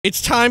It's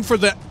time for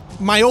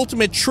my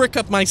ultimate trick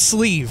up my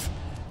sleeve.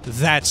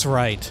 That's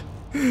right.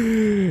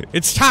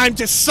 It's time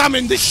to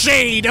summon the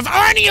shade of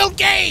Arniel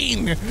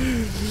Gain!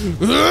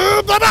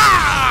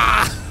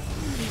 Ba-ba!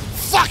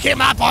 Fuck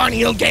him up,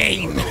 Arniel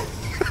Gain!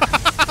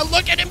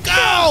 Look at him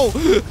go!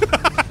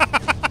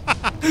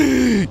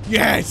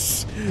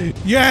 Yes!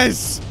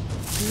 Yes!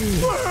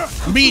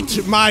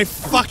 Meet my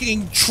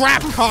fucking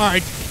trap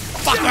card,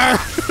 fucker!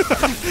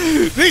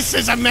 This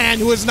is a man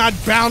who is not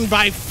bound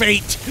by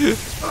fate!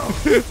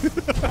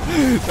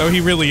 Oh, he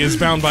really is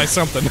bound by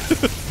something.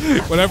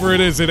 Whatever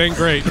it is, it ain't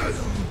great.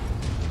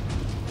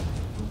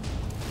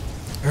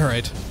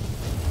 Alright.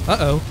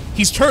 Uh-oh.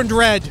 He's turned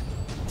red!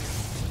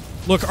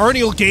 Look,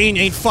 Arniel Gain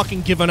ain't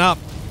fucking giving up.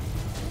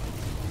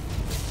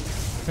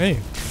 Hey.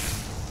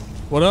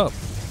 What up?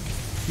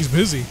 He's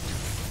busy.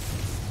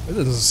 That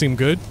doesn't seem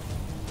good.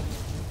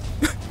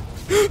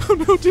 Oh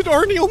no, did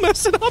Arniel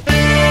mess it up?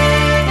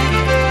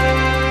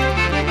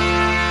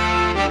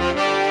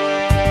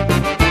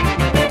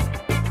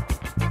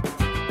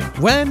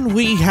 When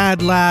we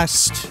had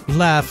last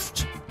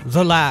left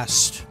the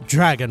last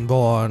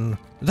Dragonborn,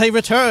 they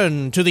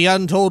returned to the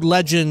untold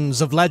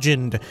legends of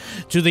legend,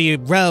 to the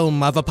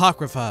realm of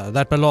Apocrypha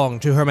that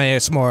belonged to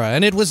Hermaeus Mora,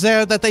 and it was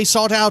there that they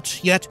sought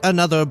out yet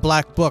another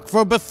black book,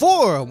 for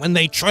before, when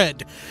they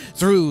tread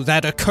through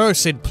that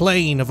accursed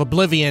plane of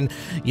oblivion,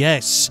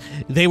 yes,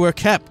 they were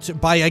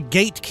kept by a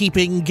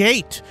gatekeeping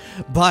gate,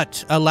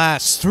 but,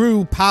 alas,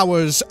 through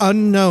powers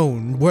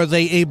unknown were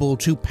they able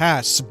to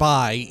pass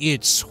by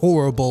its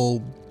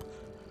horrible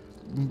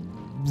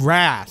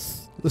wrath.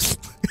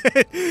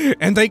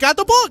 And they got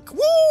the book!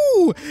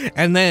 Woo!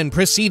 And then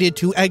proceeded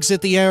to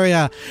exit the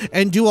area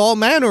and do all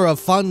manner of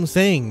fun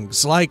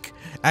things, like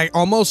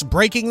almost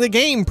breaking the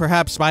game,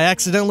 perhaps, by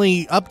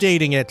accidentally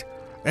updating it,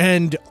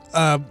 and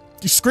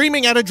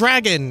screaming at a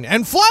dragon,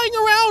 and flying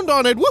around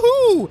on it,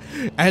 woohoo!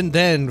 And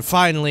then,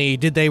 finally,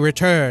 did they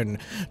return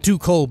to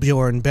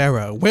Kolbjorn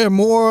Barrow, where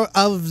more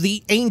of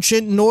the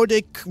ancient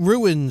Nordic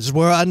ruins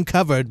were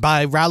uncovered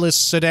by Rallus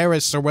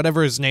Sedaris, or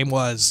whatever his name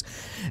was.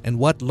 And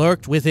what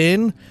lurked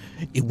within?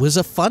 It was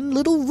a fun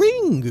little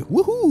ring,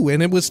 woohoo!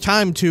 And it was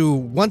time to,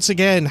 once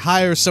again,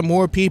 hire some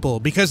more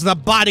people, because the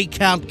body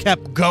count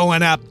kept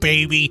going up,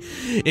 baby!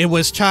 It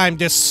was time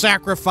to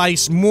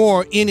sacrifice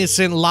more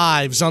innocent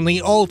lives on the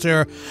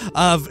altar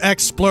of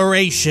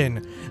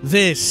exploration.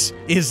 This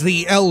is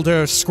the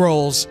Elder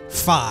Scrolls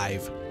V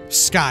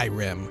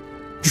Skyrim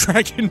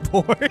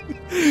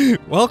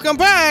Dragonborn. Welcome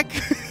back!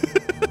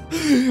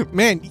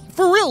 Man,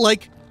 for real,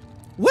 like,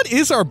 what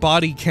is our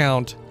body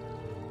count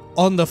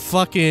on the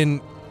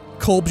fucking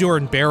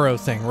Kolbjorn Barrow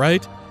thing,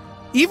 right?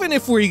 Even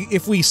if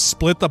we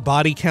split the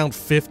body count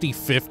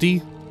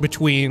 50-50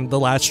 between the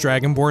last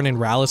Dragonborn and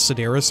Rallus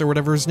Sedaris or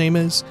whatever his name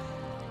is,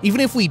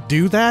 even if we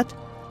do that,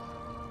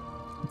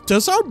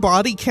 does our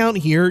body count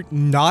here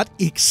not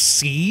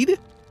exceed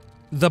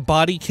the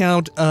body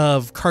count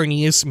of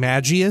Carneus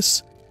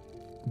Magius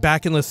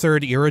back in the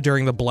Third Era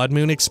during the Blood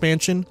Moon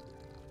expansion?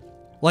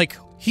 Like,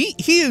 he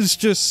is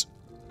just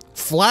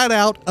flat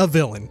out a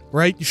villain,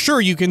 right?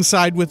 Sure, you can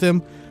side with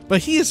him,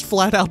 but he is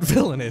flat out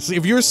villainous.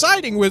 If you're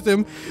siding with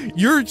him,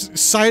 you're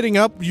siding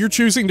up, you're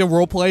choosing to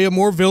roleplay a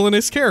more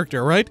villainous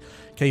character, right?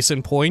 Case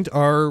in point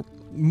are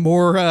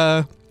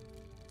more,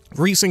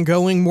 recent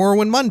going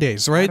Morrowind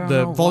Mondays, right?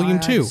 The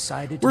Volume 2.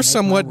 We're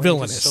somewhat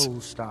villainous.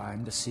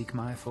 Solstheim to seek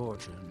my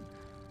fortune.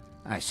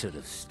 I should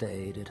have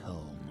stayed at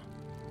home.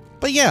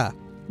 But yeah,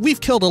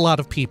 we've killed a lot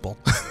of people.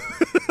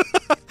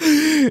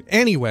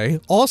 Anyway,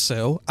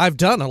 also, I've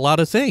done a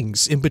lot of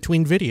things in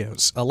between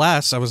videos.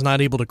 Alas, I was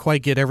not able to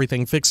quite get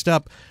everything fixed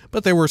up,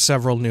 but there were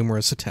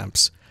numerous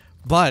attempts.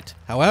 But,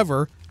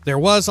 however, there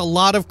was a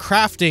lot of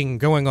crafting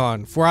going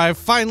on, for I've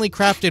finally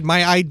crafted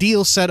my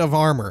ideal set of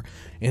armor,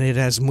 and it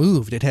has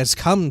moved, it has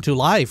come to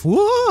life.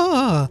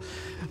 Whoa!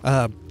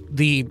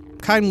 The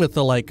kind with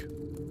the, like,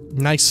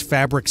 nice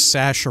fabric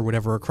sash or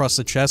whatever across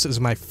the chest is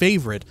my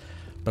favorite.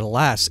 But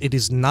alas, it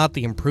is not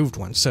the improved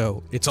one,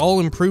 so it's all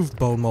improved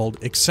bone mold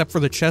except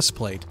for the chest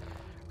plate,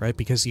 right?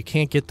 Because you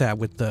can't get that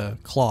with the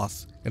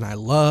cloth, and I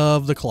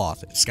love the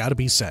cloth, it's gotta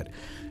be said.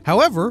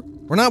 However,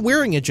 we're not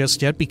wearing it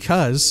just yet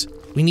because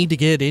we need to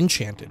get it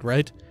enchanted,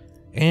 right?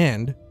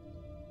 And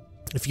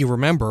if you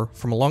remember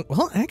from a long...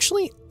 Well,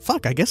 actually,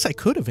 fuck, I guess I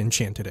could have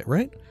enchanted it,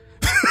 right?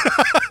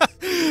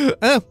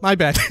 My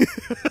bad.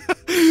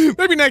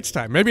 Maybe next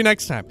time, maybe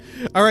next time.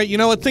 Alright, you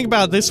know what, think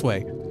about it this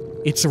way.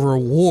 It's a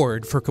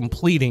reward for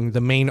completing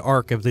the main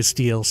arc of this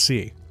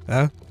DLC.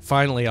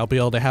 Finally, I'll be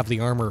able to have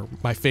the armor,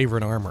 my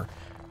favorite armor.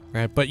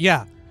 Right? But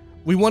yeah,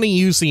 we want to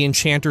use the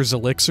Enchanter's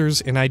Elixirs,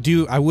 and I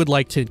would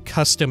like to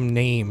custom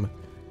name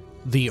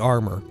the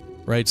armor,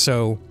 right?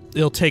 So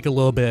it'll take a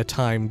little bit of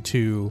time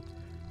to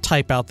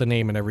type out the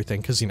name and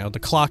everything, because, you know, the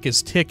clock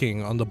is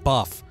ticking on the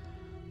buff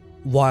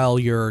while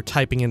you're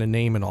typing in a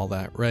name and all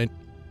that, right?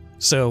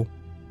 So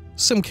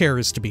some care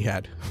is to be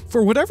had.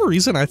 For whatever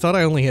reason, I thought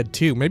I only had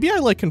 2. Maybe I,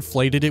 like,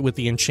 conflated it with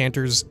the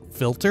Enchanter's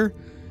filter,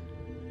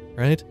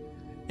 right?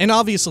 And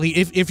obviously,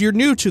 if you're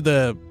new to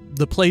the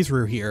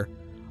playthrough here,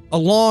 a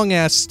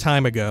long-ass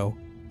time ago,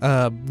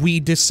 we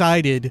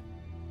decided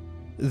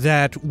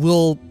that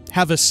we'll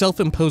have a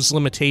self-imposed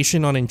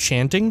limitation on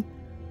enchanting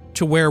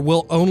to where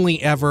we'll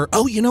only ever...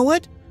 Oh, you know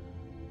what?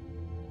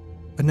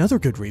 Another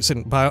good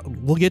reason, but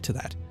we'll get to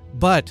that.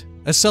 But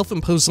a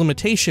self-imposed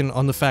limitation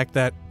on the fact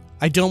that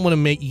I don't want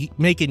to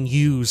make and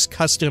use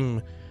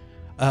custom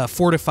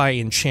fortify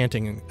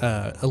enchanting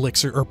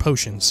elixir or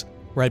potions,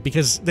 right?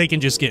 Because they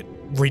can just get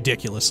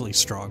ridiculously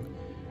strong,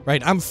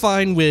 right? I'm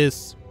fine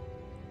with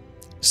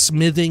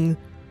smithing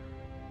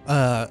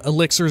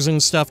elixirs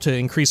and stuff to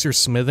increase your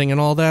smithing and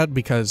all that,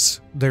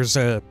 because there's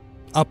a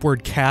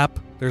upward cap.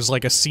 There's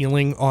like a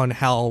ceiling on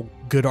how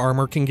good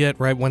armor can get,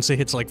 right? Once it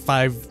hits like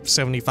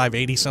 570,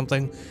 580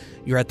 something,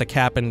 you're at the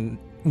cap, and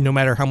no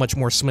matter how much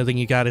more smithing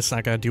you got, it's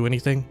not going to do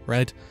anything,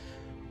 right?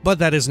 But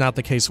that is not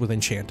the case with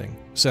enchanting.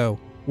 So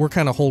we're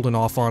kind of holding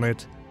off on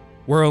it.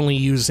 We're only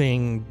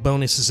using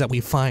bonuses that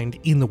we find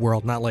in the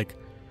world, not like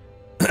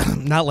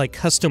not like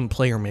custom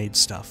player-made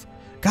stuff.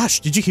 Gosh,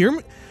 did you hear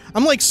me?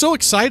 I'm like so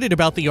excited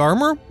about the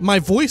armor. My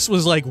voice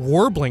was like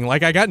warbling,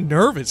 like I got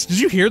nervous. Did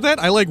you hear that?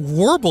 I like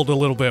warbled a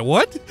little bit.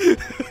 What?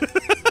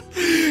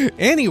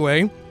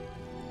 Anyway,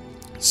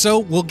 so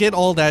we'll get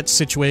all that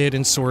situated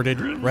and sorted,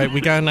 right?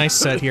 We got a nice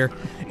set here.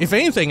 If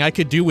anything, I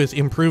could do with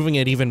improving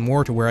it even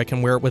more to where I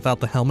can wear it without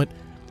the helmet,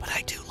 but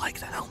I do like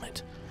the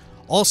helmet.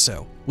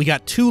 Also, we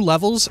got 2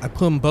 levels. I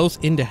put them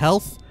both into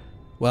health.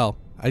 Well,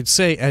 I'd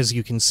say as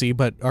you can see,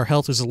 but our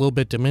health is a little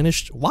bit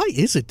diminished. Why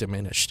is it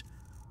diminished?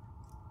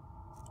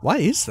 Why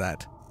is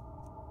that?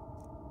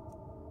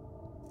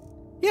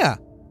 Yeah,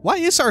 why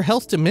is our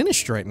health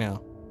diminished right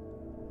now?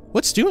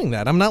 What's doing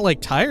that? I'm not,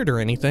 like, tired or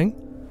anything.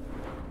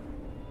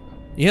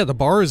 Yeah, the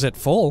bar is at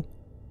full.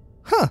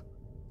 Huh.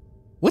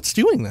 What's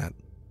doing that?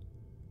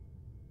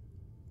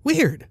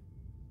 Weird.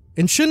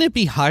 And shouldn't it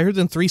be higher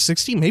than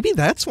 360? Maybe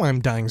that's why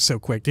I'm dying so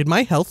quick. Did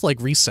my health, like,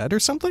 reset or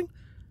something?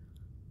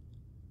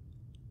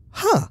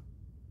 Huh.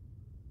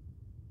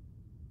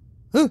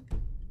 Huh.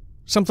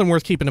 Something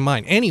worth keeping in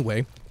mind.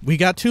 Anyway, we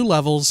got 2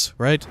 levels,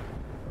 right?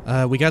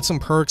 We got some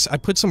perks. I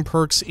put some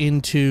perks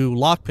into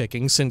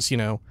lockpicking since, you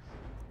know,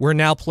 we're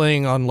now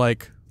playing on,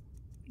 like,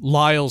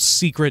 Lyle's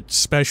secret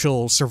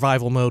special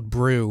survival mode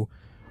brew.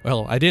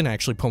 Well, I didn't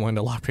actually put one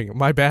into lockpicking.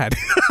 My bad.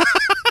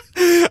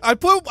 I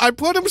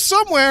put him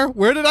somewhere.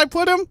 Where did I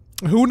put him?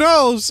 Who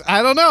knows?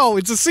 I don't know.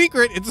 It's a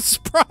secret. It's a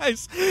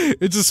surprise.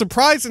 It's a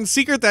surprise and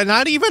secret that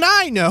not even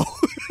I know.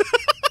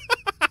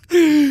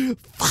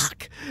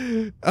 Fuck.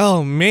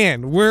 Oh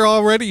man, we're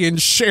already in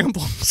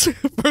shambles.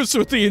 First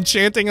with the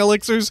enchanting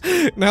elixirs,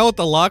 now with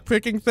the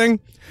lockpicking thing.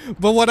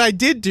 But what I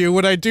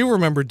do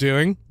remember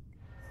doing,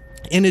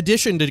 in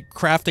addition to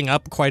crafting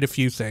up quite a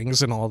few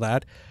things and all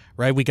that,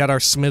 right? We got our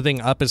smithing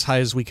up as high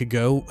as we could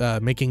go,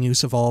 making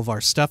use of all of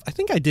our stuff. I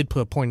think I did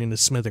put a point into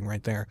smithing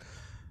right there.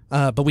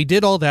 But we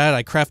did all that.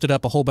 I crafted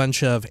up a whole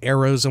bunch of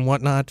arrows and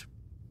whatnot.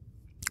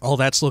 All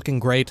that's looking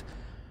great.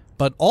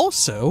 But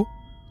also,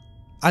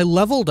 I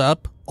leveled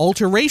up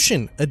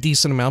alteration a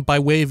decent amount by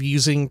way of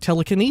using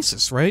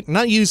telekinesis, right?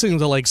 Not using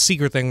the, like,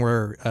 secret thing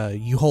where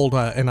you hold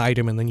an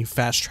item and then you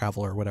fast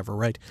travel or whatever,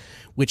 right?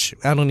 Which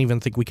I don't even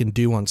think we can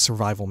do on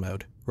survival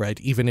mode, right?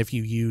 Even if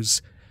you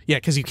use... Yeah,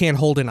 because you can't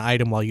hold an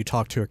item while you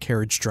talk to a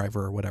carriage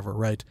driver or whatever,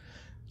 right?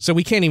 So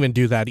we can't even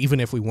do that even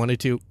if we wanted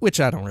to, which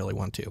I don't really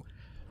want to.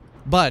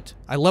 But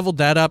I leveled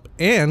that up,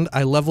 and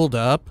I leveled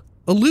up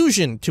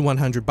Illusion to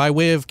 100 by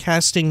way of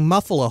casting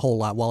Muffle a whole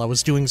lot while I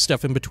was doing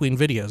stuff in between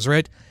videos,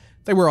 right?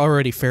 They were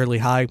already fairly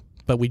high,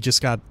 but we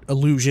just got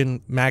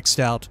Illusion maxed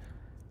out.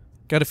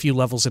 Got a few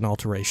levels in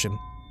Alteration.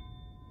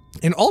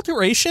 And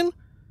Alteration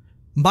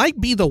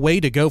might be the way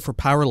to go for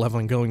power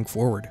leveling going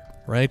forward,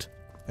 right?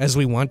 As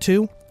we want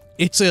to.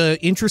 It's an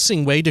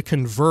interesting way to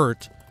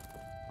convert,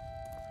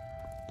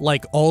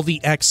 like, all the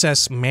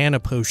excess mana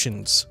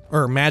potions,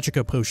 or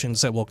magicka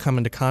potions that we'll come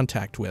into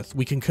contact with.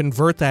 We can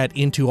convert that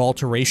into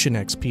Alteration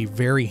XP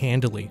very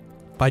handily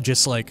by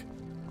just, like,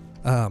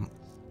 I'll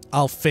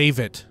fave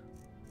it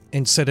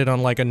and set it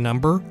on, like, a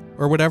number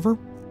or whatever.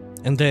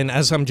 And then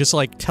as I'm just,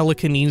 like,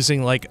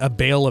 telekinesing, like, a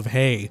bale of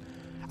hay,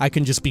 I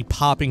can just be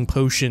popping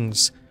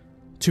potions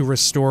to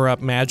restore up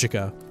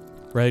magicka,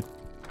 right?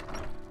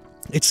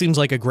 It seems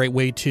like a great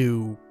way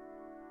to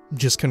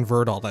just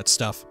convert all that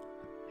stuff.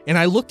 And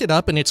I looked it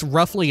up, and it's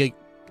roughly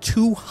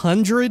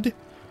 200.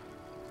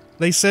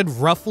 They said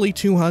roughly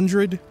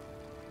 200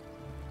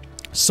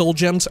 soul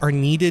gems are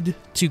needed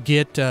to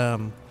get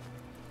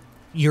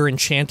your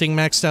enchanting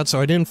maxed out, so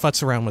I didn't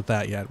futz around with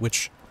that yet,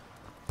 which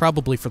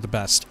probably for the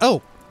best.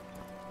 Oh,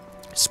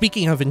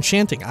 speaking of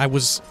enchanting, I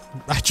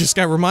just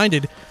got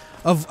reminded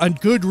of a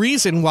good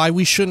reason why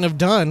we shouldn't have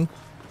done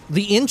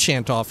the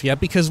enchant off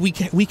yet, because we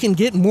can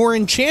get more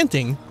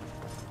enchanting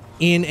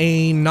in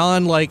a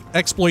non-like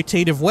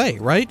exploitative way,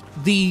 right?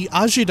 The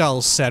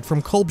Ajidal set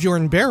from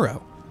Kolbjorn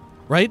Barrow,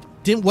 right?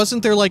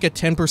 Wasn't there like a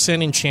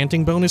 10%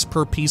 enchanting bonus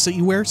per piece that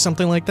you wear?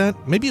 Something like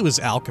that? Maybe it was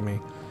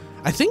alchemy.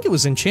 I think it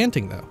was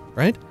enchanting though,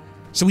 right?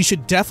 So we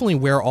should definitely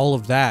wear all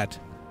of that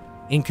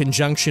in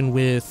conjunction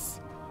with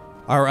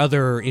our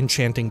other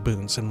enchanting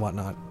boons and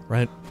whatnot,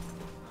 right?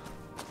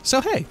 So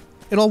hey,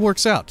 It all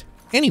works out.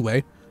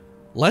 Anyway,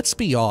 let's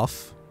be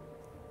off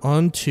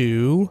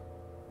onto...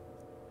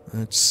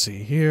 Let's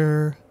see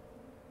here.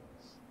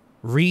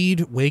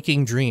 Read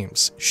Waking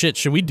Dreams. Shit,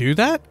 should we do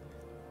that?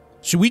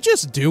 Should we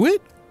just do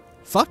it?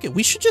 Fuck it,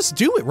 we should just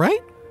do it,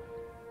 right?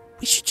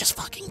 We should just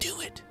fucking do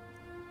it.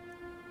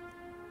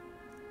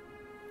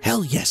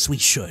 Hell yes, we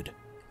should.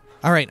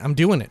 Alright, I'm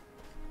doing it.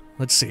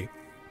 Let's see.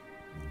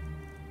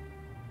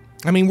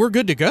 I mean, we're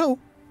good to go.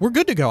 We're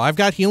good to go. I've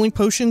got healing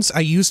potions. I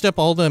used up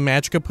all the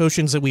magicka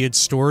potions that we had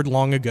stored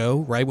long ago,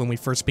 right, when we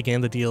first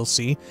began the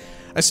DLC.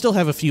 I still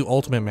have a few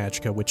ultimate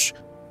magicka, which,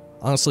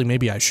 honestly,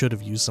 maybe I should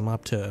have used them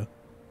up to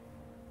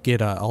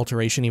get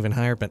alteration even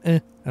higher, but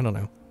I don't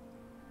know.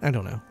 I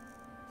don't know.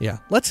 Yeah,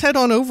 let's head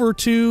on over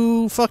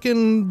to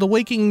fucking the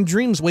Waking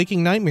Dreams,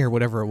 Waking Nightmare,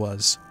 whatever it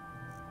was.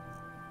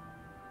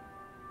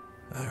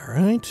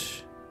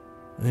 Alright.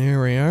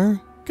 There we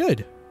are.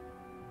 Good.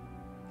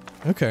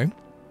 Okay.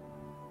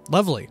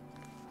 Lovely.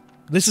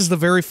 This is the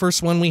very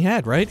first one we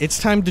had, right? It's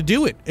time to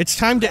do it. It's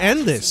time to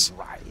end this.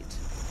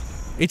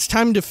 It's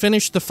time to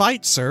finish the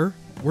fight, sir.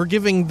 We're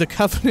giving the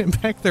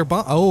Covenant back their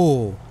bond.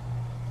 Oh.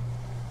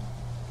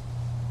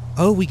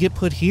 Oh, we get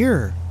put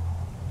here.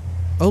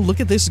 Oh, look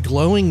at this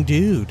glowing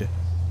dude.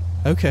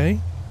 Okay.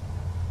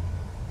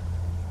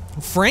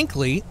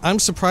 Frankly, I'm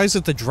surprised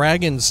that the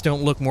dragons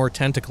don't look more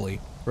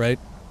tentacly, right?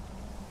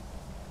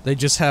 They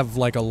just have,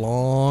 like, a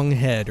long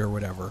head or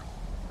whatever.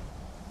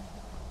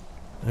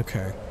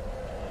 Okay.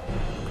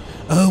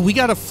 Oh, we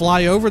gotta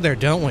fly over there,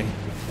 don't we?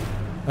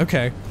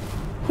 Okay.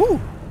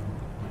 Whew.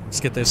 Let's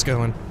get this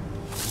going.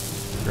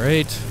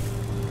 Great.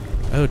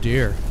 Oh,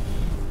 dear.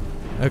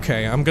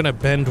 Okay, I'm gonna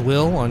bend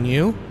will on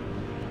you.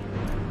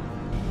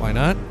 Why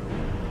not?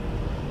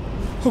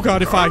 Oh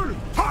god, if I...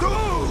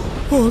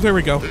 Oh, there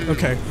we go.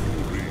 Okay.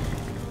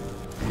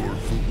 Your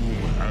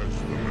Fugum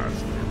has the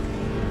master.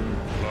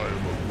 Climb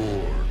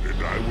aboard,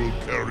 and I will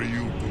carry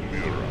you to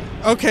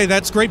Miraak. Okay,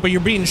 that's great, but you're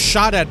being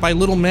shot at by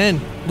little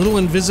men. Little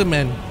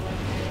Invisimen.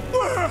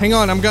 Hang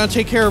on, I'm gonna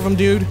take care of them,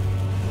 dude.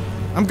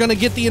 I'm gonna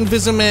get the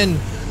Invisimen.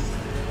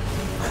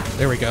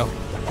 There we go.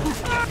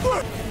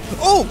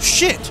 Oh,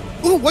 shit!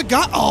 Ooh, what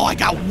got... Oh, I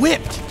got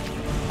whipped!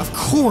 Of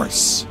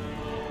course!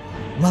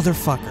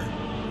 Motherfucker.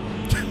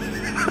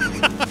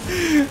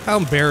 How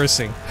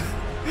embarrassing.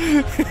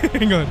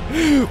 Hang on.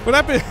 What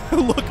happened?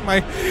 Look, my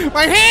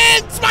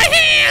hands! My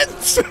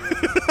hands!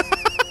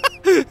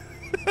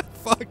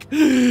 Fuck.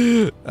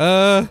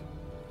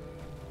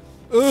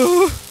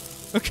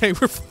 Okay,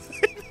 we're fine.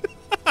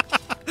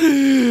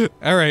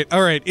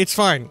 Alright, it's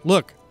fine.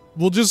 Look,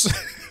 we'll just...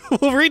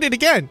 We'll read it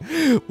again.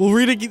 We'll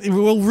read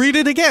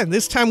it again.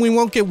 This time we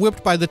won't get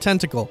whipped by the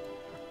tentacle.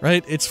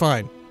 Right? It's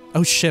fine.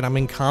 Oh shit, I'm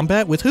in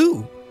combat with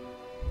who?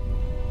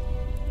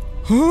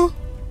 Huh?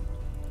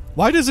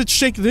 Why does it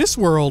shake this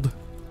world?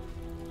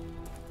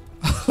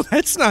 Oh,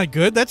 that's not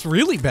good. That's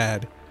really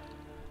bad.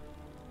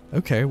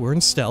 Okay, we're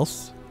in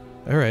stealth.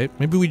 Alright,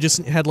 maybe we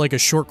just had like a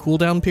short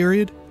cooldown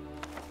period.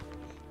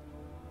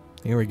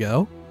 Here we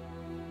go.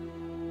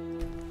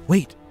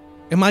 Wait,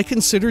 am I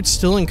considered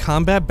still in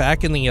combat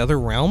back in the other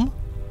realm?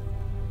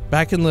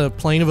 Back in the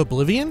Plane of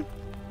Oblivion?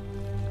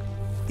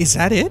 Is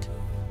that it?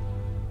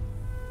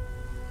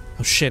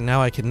 Oh shit,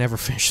 now I can never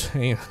finish.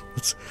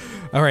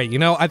 Alright, you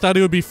know, I thought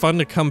it would be fun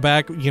to come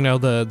back, you know,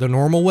 the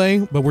normal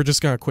way, but we're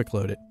just gonna quick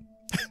load it.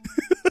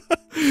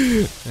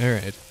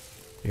 Alright.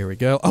 Here we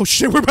go. Oh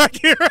shit, we're back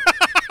here!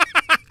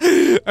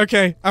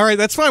 Okay, alright,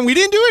 that's fine. We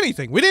didn't do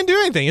anything. We didn't do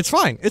anything. It's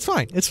fine. It's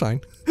fine. It's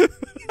fine.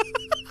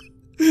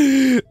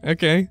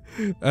 Okay.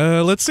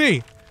 Let's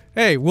see.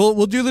 Hey,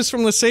 we'll do this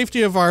from the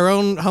safety of our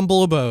own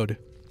humble abode.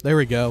 There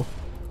we go.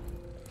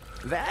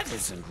 That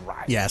isn't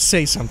right. Yeah,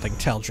 say something,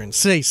 Teldrin.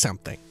 Say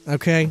something,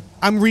 okay?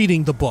 I'm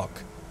reading the book.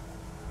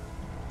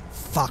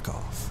 Fuck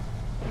off.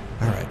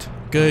 Alright,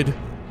 good.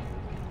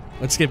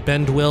 Let's get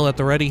Bend Will at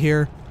the ready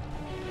here.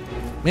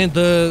 Man,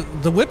 the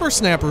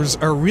whippersnappers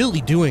are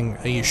really doing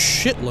a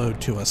shitload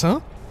to us,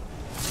 huh?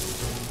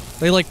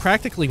 They, like,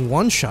 practically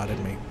one-shotted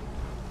me.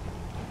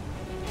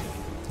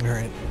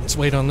 Alright, let's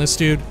wait on this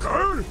dude.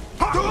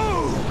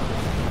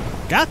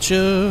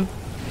 Gotcha!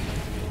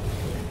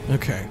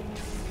 Okay.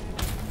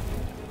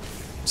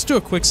 Let's do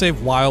a quick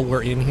save while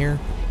we're in here.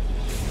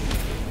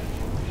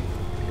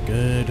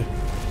 Good.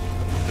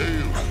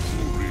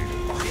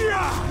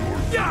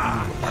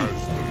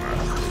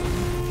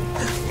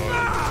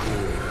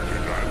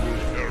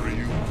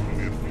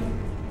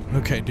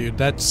 Okay, dude,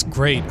 that's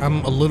great.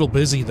 I'm a little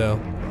busy, though.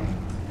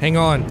 Hang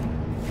on.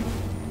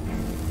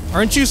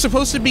 Aren't you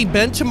supposed to be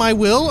bent to my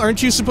will?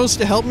 Aren't you supposed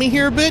to help me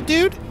here a bit,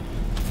 dude?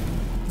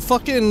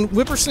 Fucking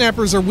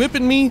whippersnappers are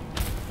whipping me.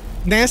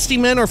 Nasty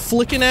men are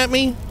flicking at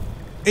me.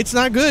 It's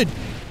not good.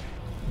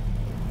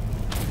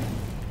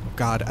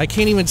 God, I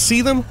can't even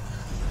see them.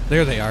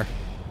 There they are.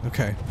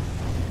 Okay.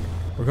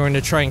 We're going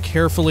to try and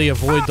carefully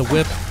avoid the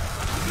whip.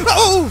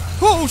 Oh!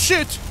 Oh,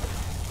 shit!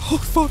 Oh,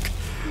 fuck.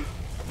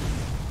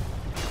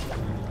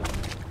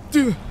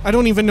 Dude, I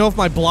don't even know if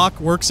my block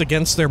works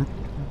against their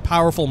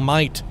powerful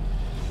might.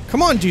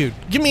 Come on, dude.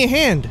 Give me a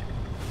hand.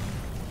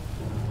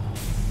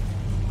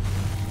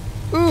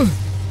 Oh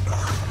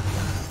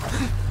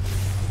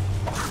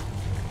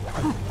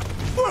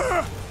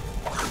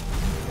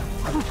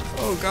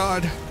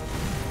God.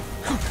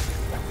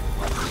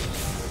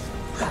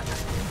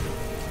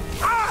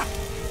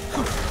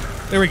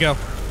 There we go.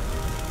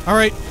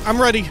 Alright,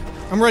 I'm ready.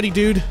 I'm ready,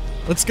 dude.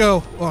 Let's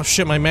go. Oh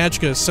shit, my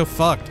magicka is so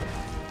fucked.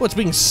 Oh, it's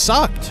being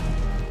sucked.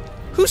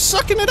 Who's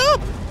sucking it up?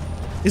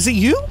 Is it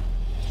you?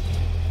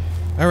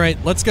 Alright,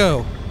 let's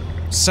go.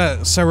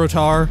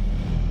 Sahrotaar.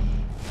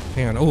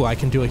 Hang on. Oh, I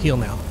can do a heal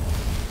now.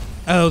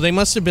 Oh, they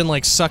must have been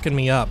like sucking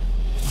me up.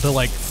 The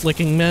like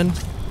flicking men.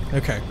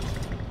 Okay.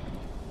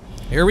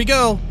 Here we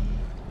go.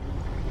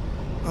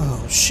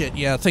 Oh shit,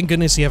 yeah, thank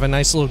goodness you have a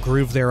nice little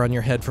groove there on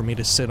your head for me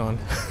to sit on.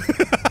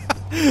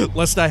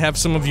 Lest I have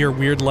some of your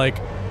weird, like,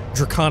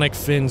 draconic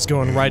fins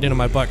going right into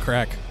my butt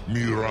crack.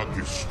 Miraak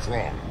is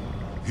strong.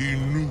 He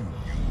knew you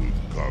would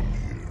come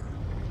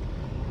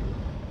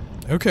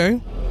here.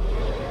 Okay.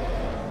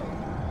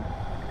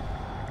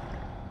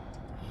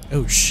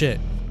 Oh shit.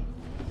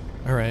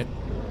 Alright.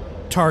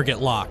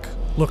 Target lock.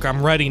 Look,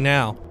 I'm ready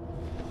now.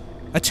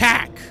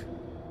 Attack!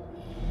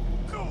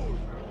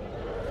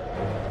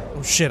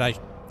 Oh shit, I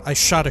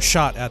shot a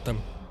shot at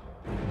them.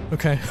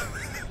 Okay.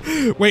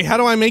 Wait, how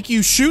do I make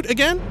you shoot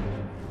again?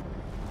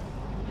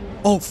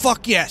 Oh,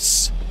 fuck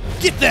yes!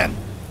 Get them!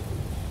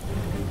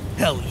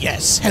 Hell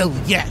yes, hell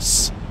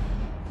yes!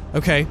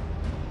 Okay.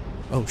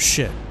 Oh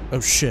shit,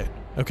 oh shit.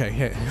 Okay,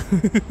 hey.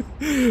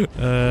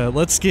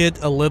 Let's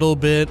get a little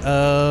bit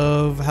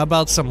of... How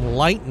about some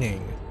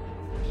lightning?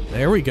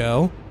 There we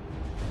go.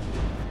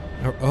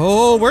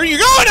 Oh, where are you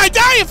going? I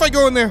die if I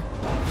go in there!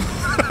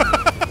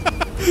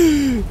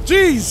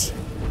 Jeez!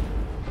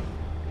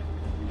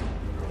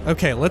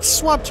 Okay, let's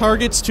swap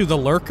targets to the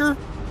lurker.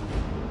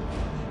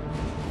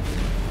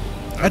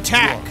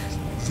 Attack!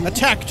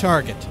 Attack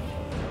target!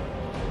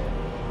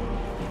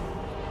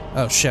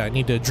 Oh shit, I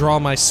need to draw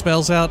my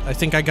spells out. I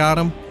think I got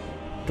them.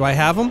 Do I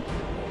have them?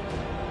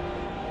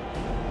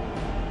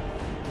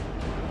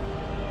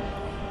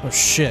 Oh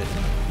shit.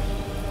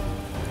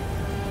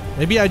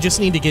 Maybe I just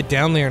need to get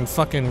down there and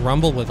fucking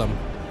rumble with them.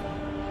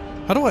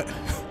 How do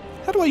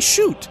I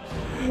shoot?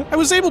 I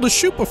was able to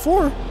shoot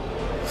before.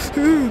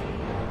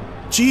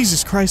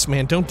 Jesus Christ,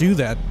 man, don't do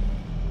that.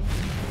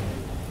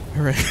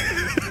 Alright.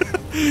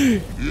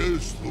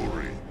 Yes,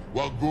 Thori.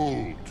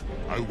 Wagold.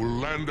 I will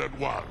land at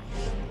once.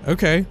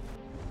 Okay.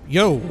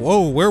 Yo,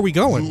 whoa, where are we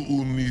going?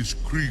 Zuuni's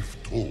grief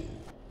toll.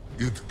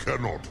 It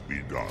cannot be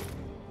done.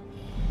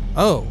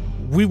 Oh,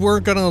 we were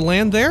gonna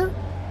land there?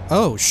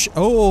 Oh,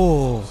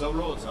 oh.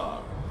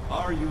 Sahrotaar,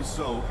 are you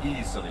so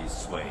easily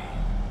swayed?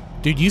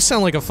 Dude, you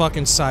sound like a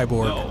fucking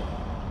cyborg. No,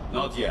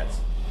 not yet.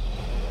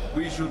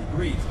 We should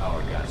greet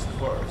our guest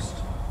first.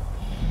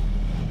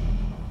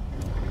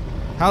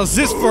 How's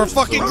this for a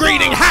fucking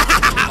greeting?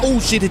 Oh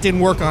shit, it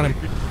didn't work on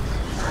him.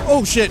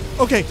 Oh shit.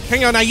 Okay,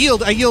 hang on, I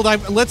yield.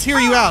 Let's hear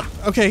you out.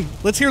 Okay,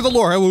 let's hear the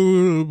lore.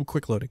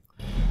 Quick loading.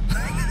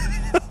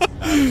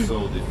 And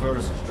so the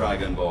first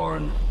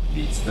Dragonborn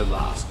meets the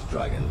last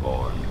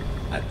Dragonborn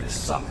at the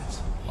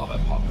summit of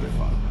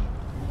Apocrypha.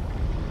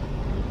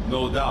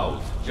 No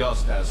doubt,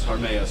 just as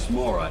Hermaeus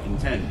Mora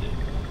intended.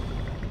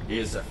 He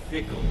is a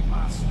fickle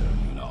master,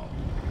 you know.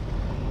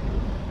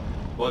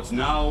 But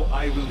now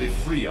I will be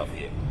free of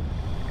him.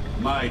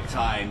 My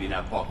time in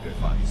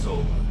Apocrypha is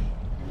over.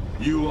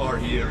 You are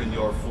here in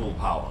your full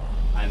power,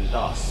 and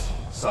thus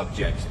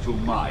subject to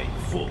my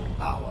full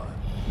power.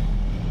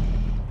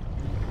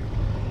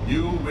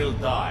 You will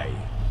die,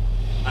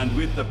 and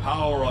with the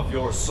power of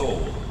your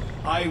soul,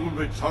 I will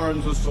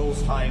return to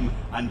Solstheim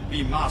and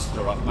be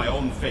master of my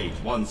own fate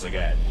once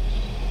again.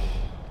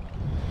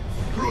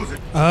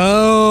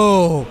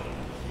 Oh,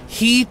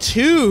 he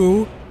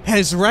too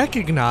has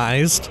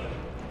recognized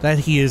that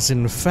he is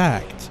in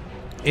fact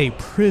a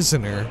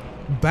prisoner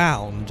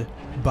bound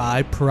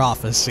by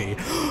prophecy.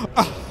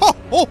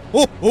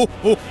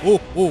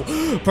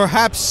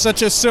 Perhaps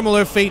such a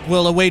similar fate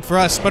will await for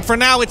us, but for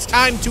now it's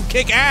time to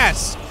kick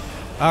ass.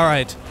 All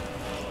right.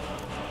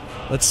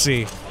 Let's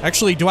see.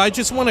 Actually, do I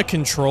just want to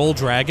control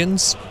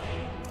dragons?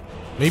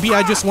 Maybe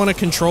I just want to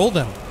control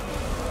them.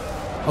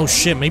 Oh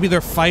shit, maybe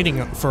they're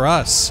fighting for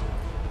us.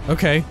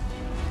 Okay.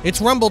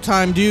 It's rumble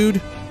time,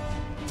 dude.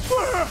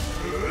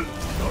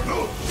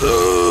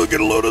 Get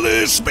a load of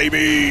this,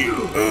 baby!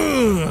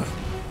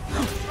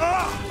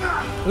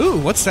 Ooh,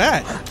 what's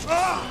that?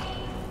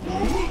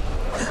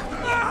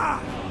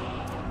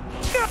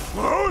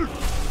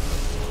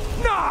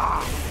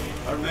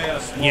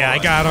 Yeah, I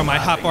got on my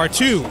hotbar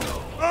too.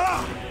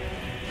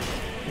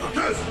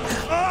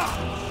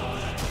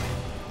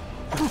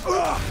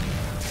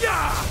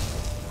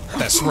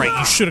 That's right,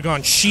 you should have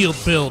gone shield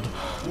build.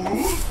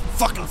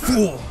 Fucking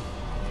fool.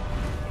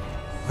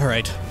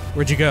 Alright,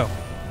 where'd you go?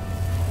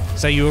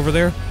 Is that you over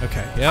there?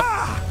 Okay, yep.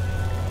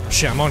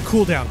 Shit, I'm on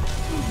cooldown.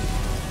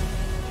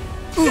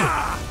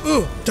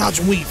 Dodge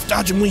and weave,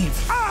 dodge and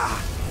weave.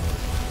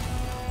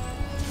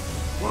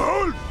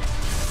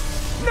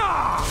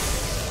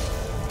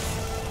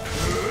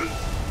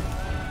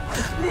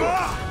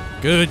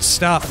 Good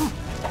stuff.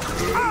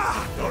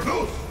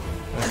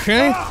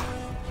 Okay.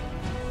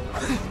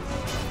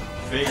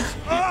 Fate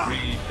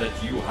decreed that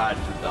you had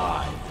to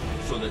die,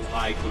 so that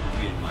I could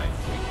win my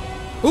freedom.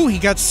 Ooh, he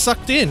got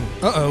sucked in.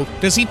 Uh-oh.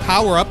 Does he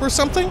power up or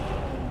something?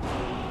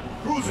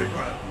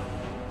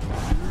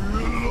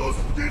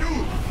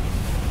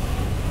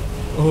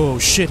 Oh,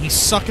 shit, he's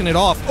sucking it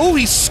off. Oh,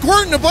 he's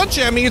squirting a bunch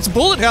at me. It's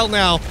bullet hell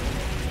now.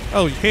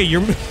 Oh, hey,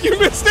 you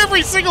missed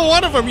every single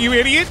one of them, you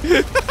idiot.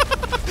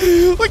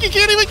 Look, you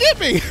can't even get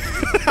me.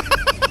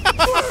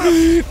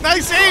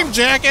 Nice aim,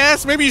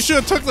 jackass. Maybe you should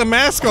have took the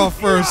mask off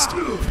first.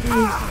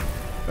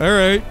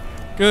 Alright,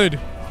 good.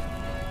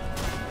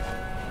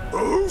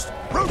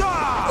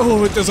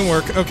 Oh, it doesn't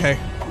work. Okay.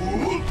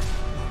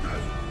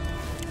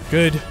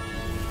 Good.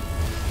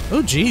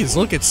 Oh, geez,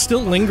 look, it's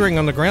still lingering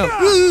on the ground.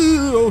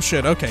 Oh,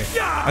 shit, okay.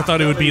 I thought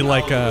it would be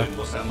like a...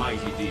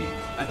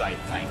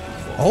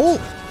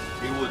 Oh!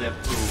 It would have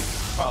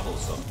proved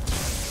troublesome.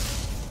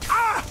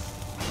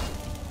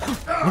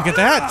 Look at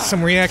that,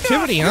 some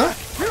reactivity, huh?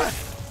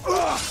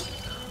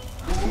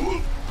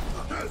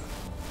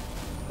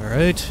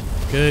 Alright,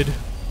 good.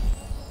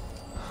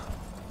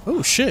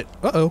 Oh, shit.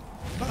 Uh-oh.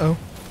 Uh-oh.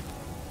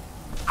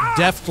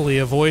 Deftly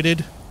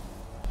avoided.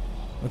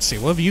 Let's see,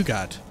 what have you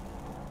got?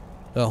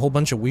 A whole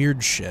bunch of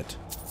weird shit.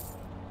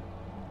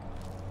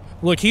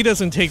 Look, he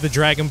doesn't take the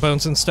dragon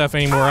bones and stuff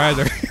anymore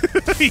either.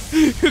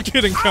 He'll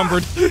get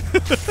encumbered.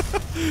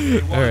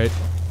 Alright.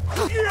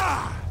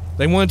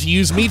 They wanted to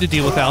use me to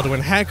deal with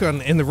Alduin,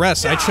 Hakon, and the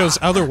rest. I chose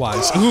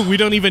otherwise. Ooh, we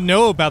don't even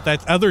know about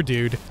that other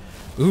dude.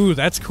 Ooh,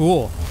 that's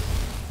cool.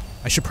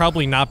 I should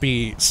probably not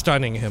be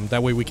stunning him.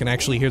 That way we can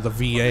actually hear the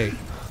VA.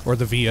 Or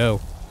the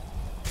VO.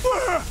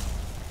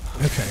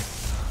 Okay.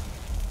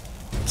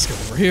 Let's go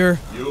over here.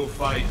 You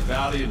fight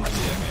valiantly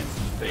against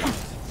fate,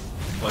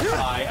 but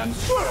I am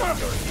stronger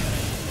here.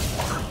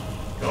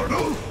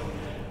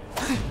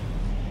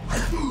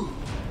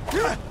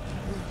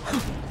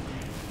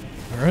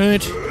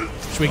 Alright.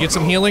 Should we get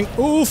some healing?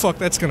 Oh, fuck,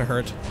 that's gonna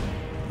hurt.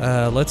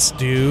 Let's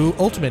do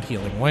ultimate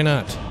healing. Why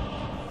not?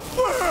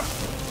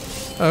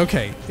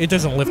 Okay, it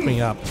doesn't lift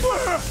me up.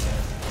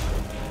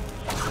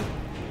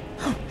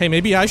 Hey,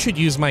 maybe I should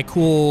use my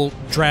cool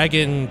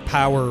dragon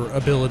power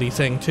ability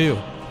thing, too.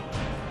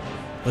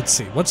 Let's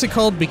see. What's it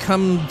called?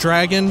 Become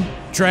dragon?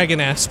 Dragon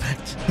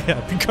aspect. Yeah,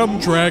 become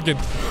dragon.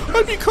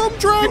 I become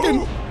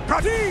dragon!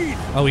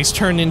 Oh, he's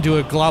turned into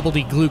a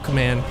globbledy-glook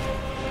man.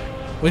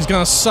 Well, he's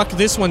gonna suck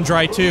this one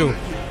dry, too.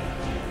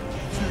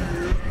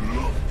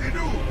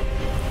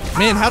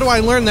 Man, how do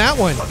I learn that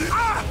one?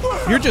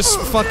 You're just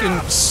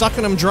fucking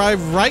sucking them dry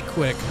right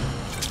quick.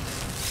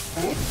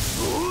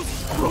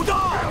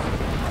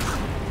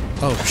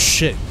 Oh,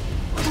 shit.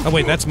 Oh,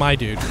 wait, that's my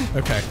dude.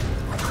 Okay.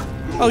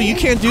 Oh, you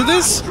can't do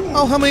this?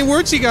 Oh, how many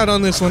words you got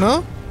on this one,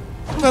 huh?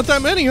 Not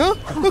that many, huh?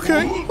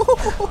 Okay.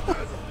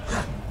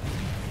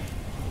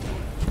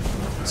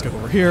 Let's go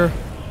over here.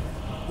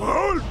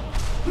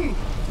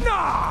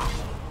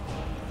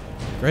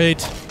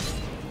 Great.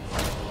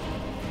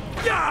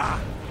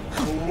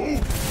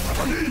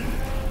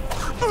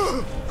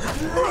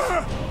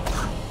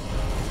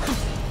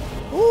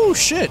 Oh,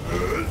 shit.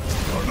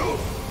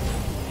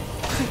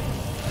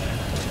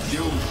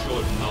 You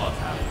should not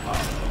have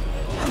come.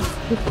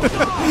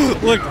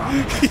 Look,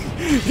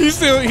 he's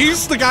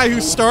the guy who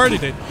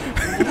started it.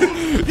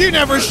 You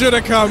never should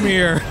have come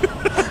here.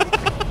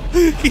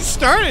 He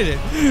started it.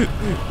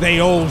 They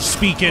all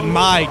speak in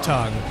my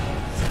tongue.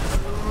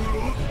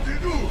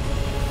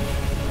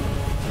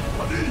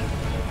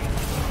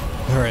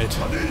 Alright.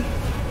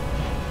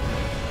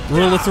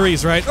 Rule of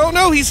threes, right? Oh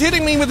no, he's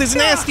hitting me with his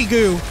nasty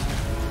goo.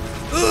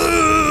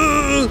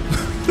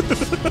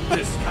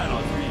 This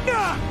cannot be.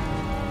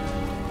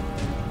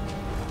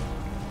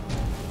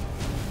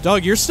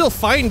 Dog, you're still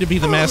fighting to be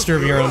the master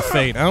of your own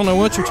fate. I don't know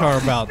what you're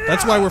talking about.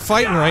 That's why we're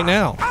fighting right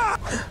now.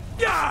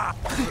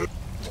 Alright.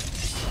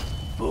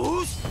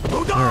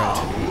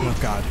 Oh,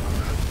 God.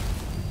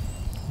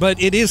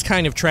 But it is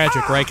kind of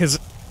tragic, right? Because,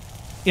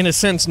 in a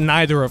sense,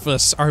 neither of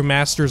us are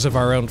masters of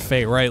our own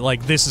fate, right?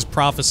 Like, this is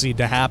prophesied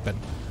to happen.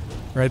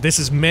 Right? This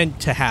is meant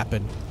to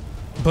happen.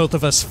 Both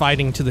of us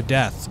fighting to the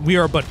death. We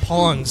are but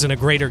pawns in a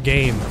greater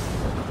game.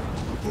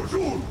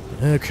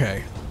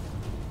 Okay.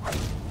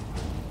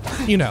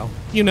 You know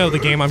the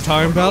game I'm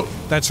talking about.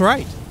 That's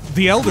right.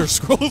 The Elder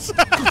Scrolls.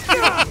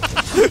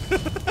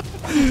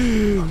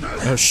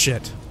 Oh,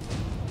 shit.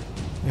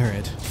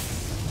 Alright.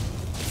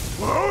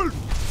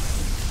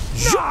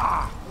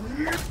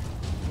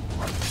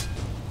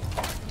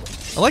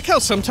 I like how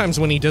sometimes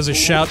when he does a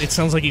shout, it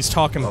sounds like he's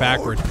talking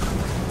backward.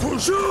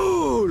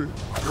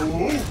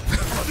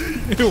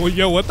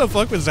 Yo, what the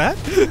fuck was that?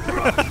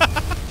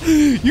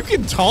 You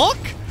can talk?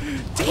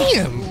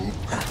 Damn.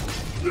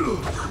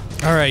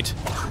 Alright,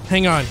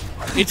 hang on.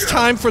 It's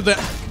time for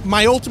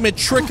my ultimate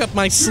trick up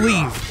my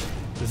sleeve.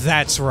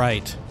 That's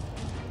right.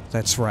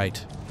 That's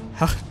right.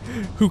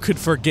 Who could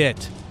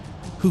forget?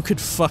 Who could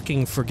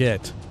fucking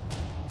forget?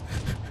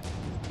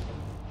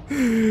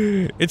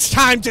 It's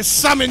time to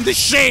summon the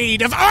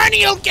shade of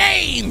Arniel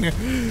Gain!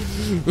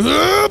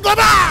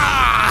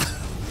 Blah-blah!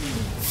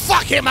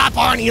 Fuck him up,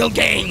 Arniel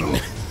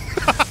Gain!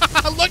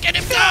 Look at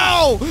him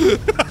go!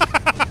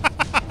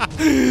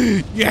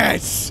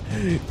 Yes!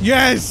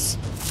 Yes!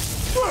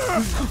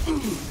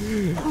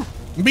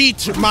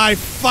 Meet my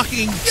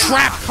fucking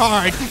trap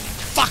card,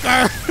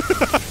 fucker!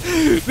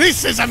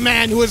 This is a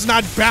man who is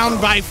not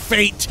bound by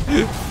fate!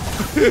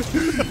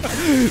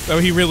 Though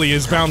he really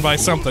is bound by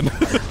something.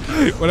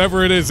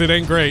 Whatever it is, it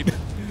ain't great.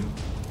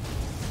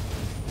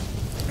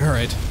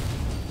 Alright.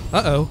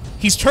 Uh-oh.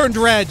 He's turned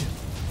red!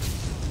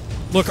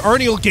 Look,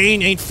 Arniel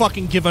Gain ain't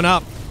fucking giving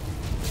up.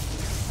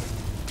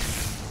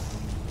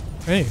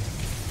 Hey.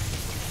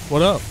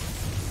 What up?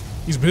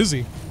 He's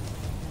busy.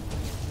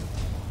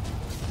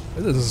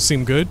 That doesn't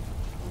seem good.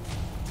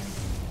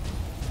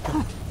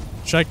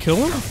 Should I kill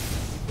him?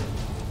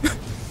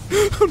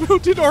 Oh no,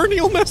 did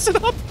Arniel mess it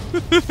up?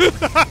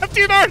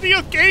 Did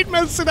Arniel Gain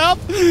mess it up?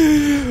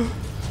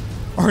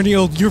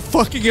 Arniel, you're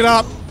fucking it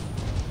up.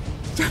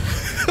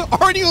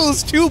 Arniel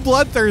is too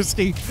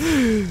bloodthirsty.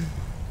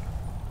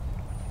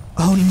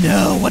 Oh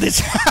no, what has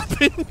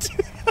happened?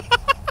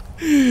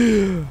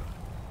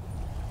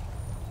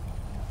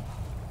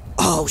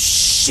 Oh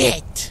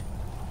shit!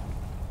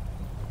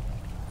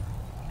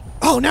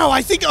 Oh no,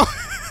 I think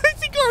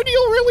Arniel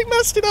really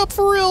messed it up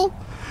for real.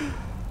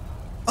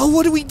 Oh,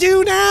 what do we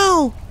do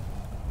now?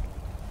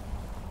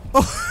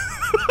 Oh,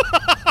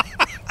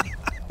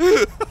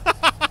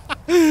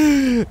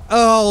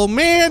 oh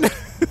man.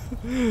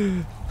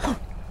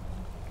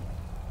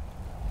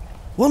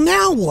 Well,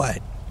 now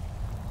what?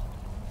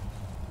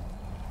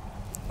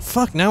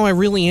 Fuck, now I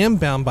really am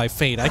bound by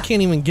fate. I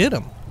can't even get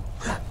him.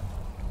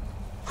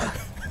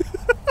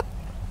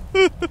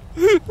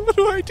 What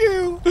do I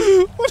do?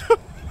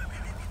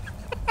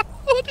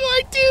 What do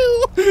I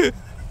do?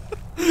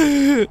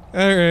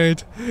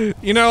 Alright.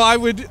 You know, I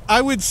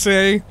would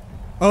say,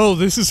 oh,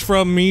 this is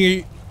from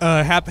me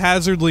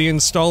haphazardly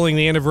installing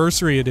the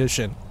Anniversary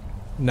Edition.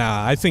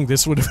 Nah, I think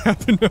this would have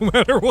happened no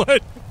matter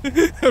what.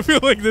 I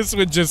feel like this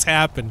would just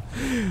happen.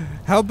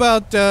 How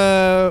about,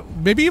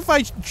 maybe if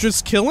I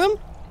just kill him?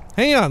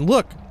 Hang on,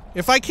 look.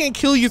 If I can't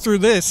kill you through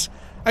this,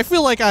 I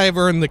feel like I have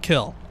earned the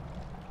kill.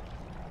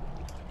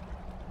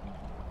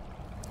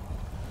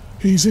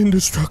 He's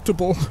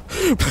indestructible.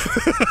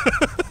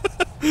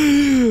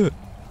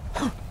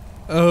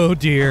 Oh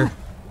dear.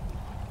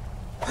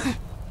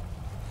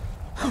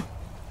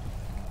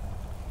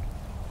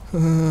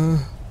 I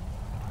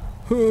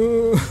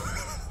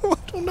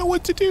don't know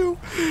what to do.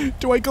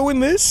 Do I go in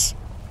this?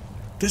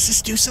 Does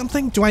this do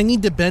something? Do I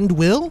need to bend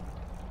will?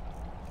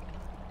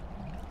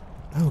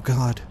 Oh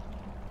god.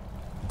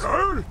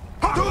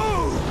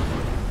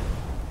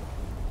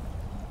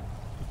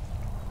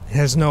 It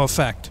has no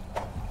effect.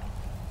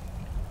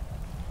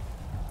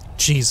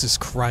 Jesus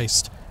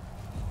Christ.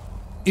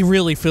 It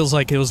really feels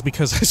like it was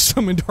because I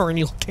summoned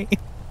Arniel Gain.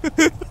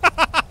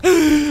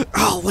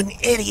 Oh, what an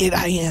idiot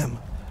I am.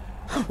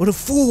 What a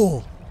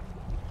fool.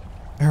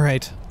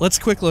 Alright, let's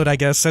quick load, I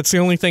guess. That's the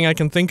only thing I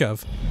can think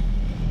of.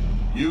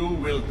 You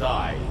will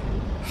die.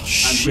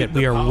 Shit,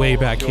 we are way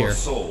back here.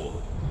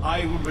 Soul,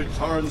 I will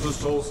return to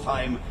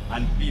Solstheim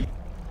and be...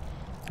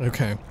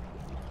 Okay.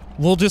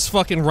 We'll just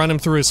fucking run him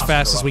through as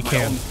fast as we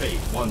can.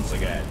 Once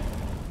again.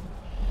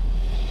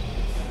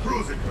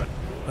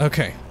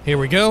 Okay, here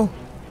we go.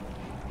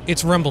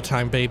 It's rumble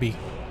time, baby.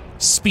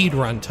 Speed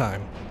run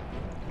time.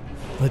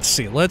 Let's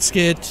see, let's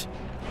get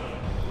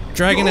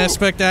Dragon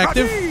Aspect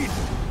active.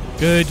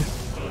 Good.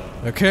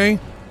 Okay.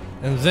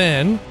 And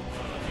then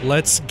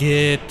let's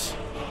get...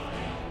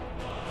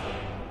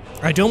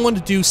 I don't want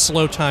to do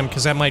slow time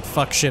because that might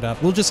fuck shit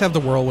up. We'll just have the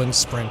whirlwind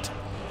sprint.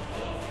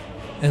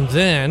 And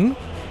then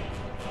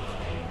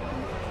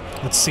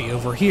let's see,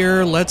 over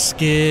here, let's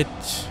get...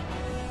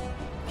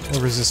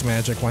 Or resist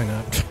magic, why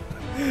not?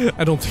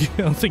 I don't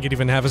think it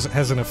even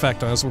has an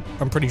effect on us.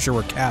 I'm pretty sure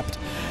we're capped.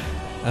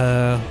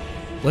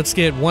 Let's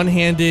get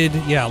one-handed,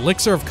 yeah,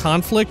 Elixir of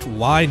Conflict,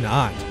 why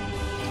not?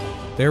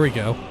 There we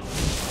go.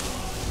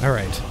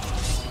 Alright.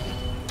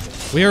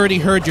 We already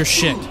heard your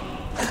shit.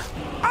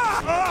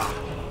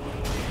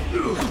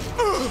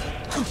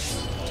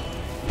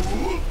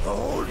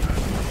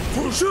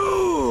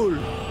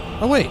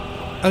 Oh wait.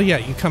 Oh yeah,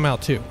 you come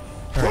out too.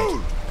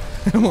 Alright.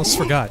 I almost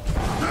forgot.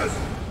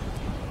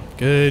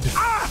 Good.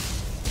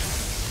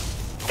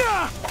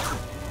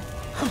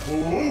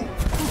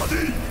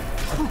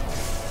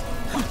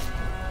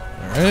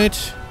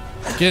 Alright.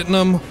 Getting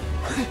him.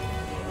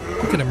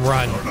 Look at him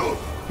run.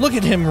 Look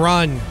at him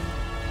run.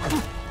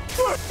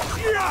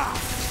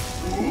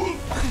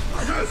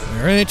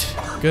 Alright.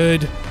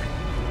 Good.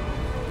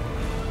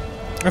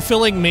 I feel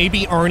like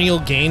maybe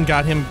Arniel Gain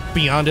got him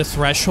beyond a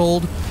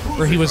threshold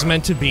where he was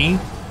meant to be,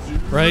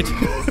 right?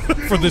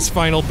 For this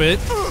final bit.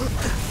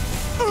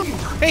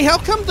 Hey, how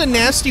come the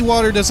nasty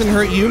water doesn't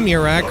hurt you,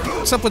 Miraak?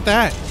 What's up with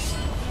that?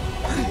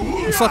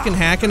 You fucking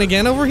hacking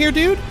again over here,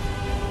 dude?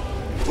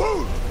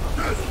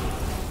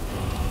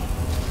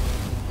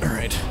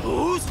 Alright.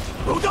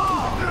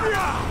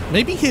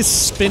 Maybe his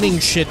spinning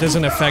shit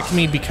doesn't affect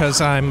me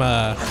because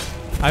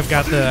I've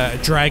got the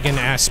dragon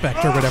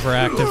aspect or whatever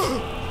active.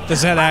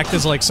 Does that act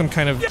as like some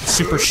kind of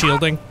super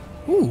shielding?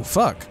 Ooh,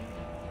 fuck.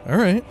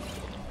 Alright.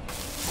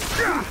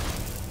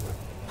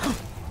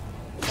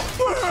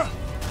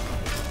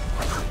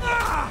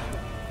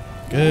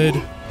 Good.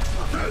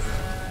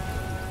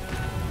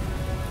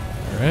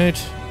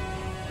 Alright.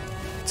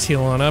 Let's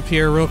heal on up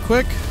here real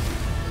quick.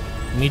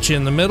 Meet you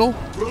in the middle.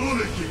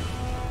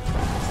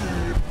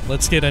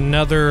 Let's get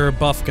another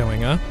buff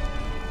going, huh?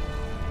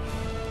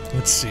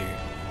 Let's see.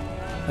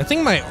 I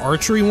think my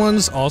archery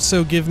ones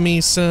also give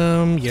me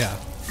some... yeah.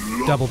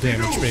 Double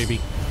damage,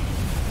 baby.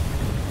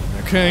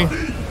 Okay.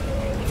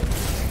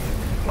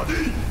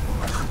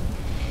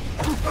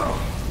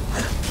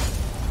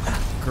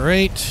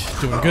 Great.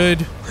 Doing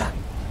good.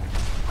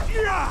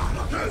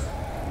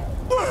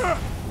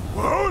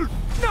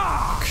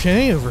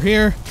 Okay, over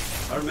here.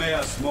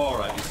 Hermaeus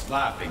Mora is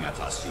laughing at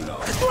us, you know.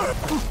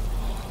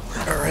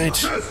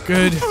 Alright,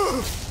 good.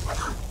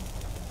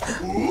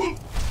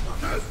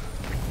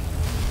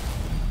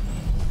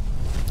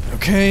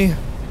 Okay.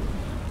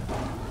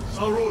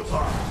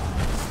 Sahrotaar.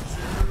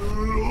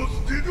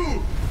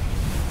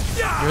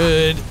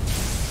 Good.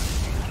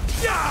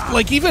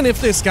 Like, even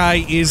if this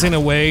guy is, in a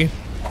way,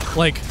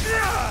 like,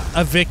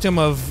 a victim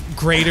of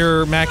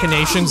greater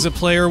machinations at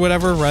play or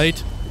whatever,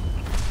 right?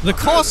 The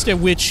cost at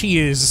which he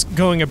is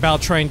going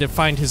about trying to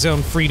find his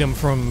own freedom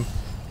from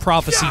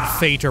prophesied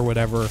fate or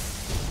whatever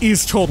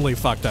is totally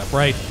fucked up,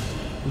 right?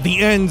 The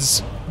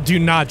ends do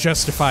not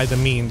justify the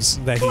means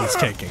that he's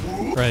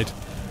taking, right?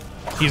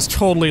 He's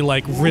totally,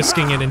 like,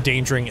 risking and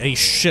endangering a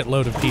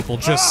shitload of people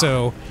just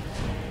so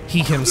he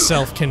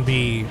himself can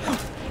be,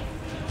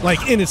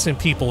 like, innocent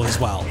people as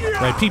well,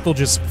 right? People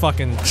just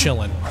fucking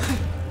chilling.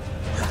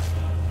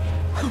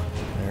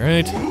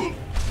 Alright. Oh,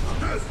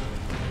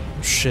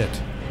 shit.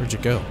 Where'd you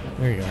go?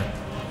 There you are.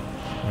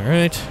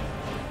 Alright.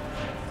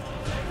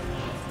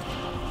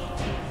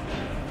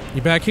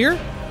 You back here?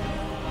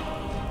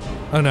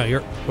 Oh, no,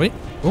 you're... wait.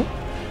 Oh.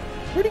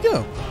 Where'd he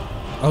go?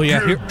 Oh,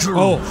 yeah, here...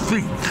 oh.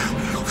 Think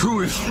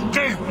to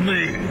escape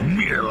me,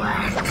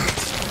 Miraak.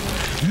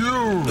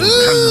 You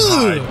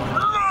can hide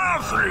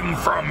nothing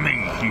from me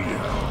here.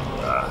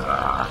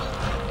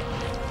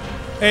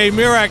 Hey,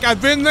 Miraak,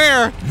 I've been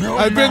there! No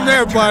I've been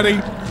there,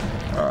 buddy!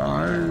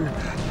 I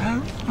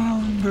have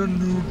found a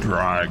new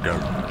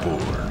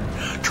Dragonborn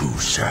to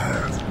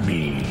serve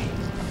me.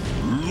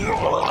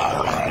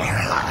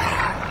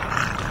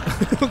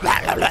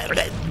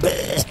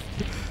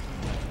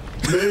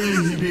 May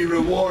he be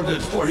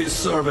rewarded for his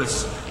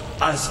service,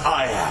 as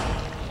I am.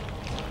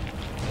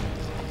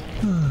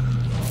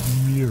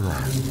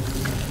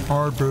 Miraak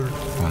harbored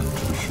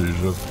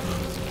fantasies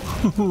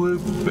of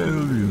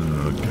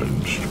rebellion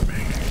against me.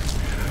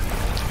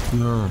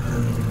 Learn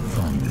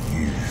from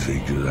his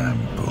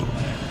example.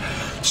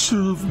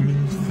 Serve me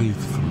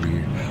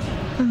faithfully,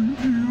 and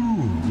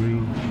you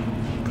will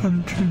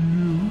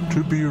continue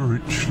to be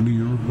richly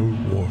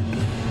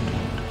rewarded.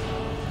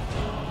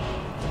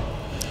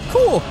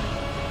 Cool.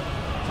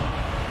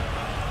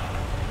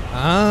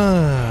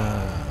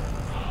 Ah.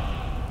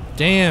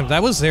 Damn,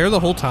 that was there the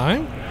whole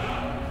time?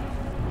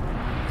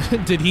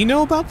 Did he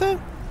know about that?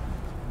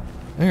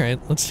 Alright,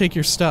 let's take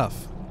your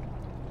stuff.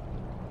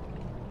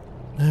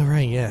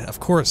 Alright, yeah, of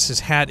course, his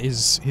hat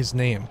is his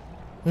name.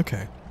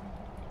 Okay.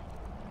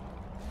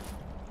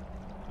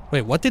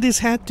 Wait, what did his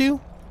hat do?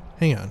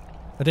 Hang on.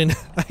 I didn't...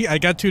 I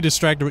got too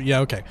distracted, but yeah,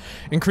 okay.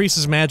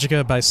 Increases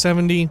magicka by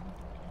 70.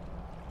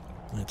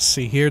 Let's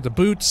see here, the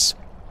boots.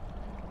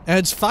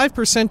 Adds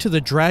 5% to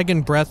the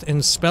dragon breath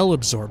and spell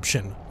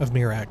absorption of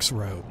Miraak's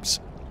robes.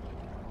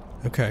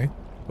 Okay.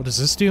 What does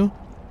this do?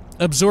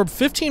 Absorb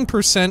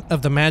 15%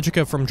 of the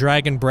magicka from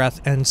dragon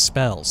breath and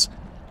spells.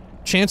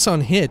 Chance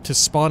on hit to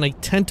spawn a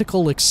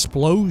tentacle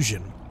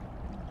explosion.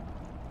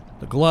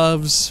 The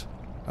gloves,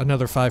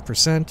 another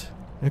 5%.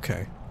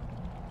 Okay.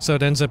 So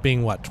it ends up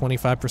being, what,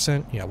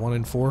 25%? Yeah, 1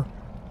 in 4.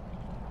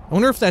 I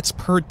wonder if that's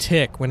per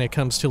tick when it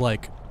comes to,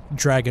 like,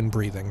 dragon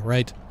breathing,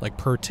 right? Like,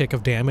 per tick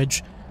of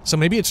damage. So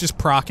maybe it's just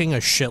proccing a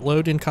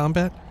shitload in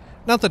combat?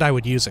 Not that I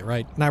would use it,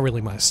 right? Not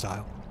really my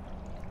style.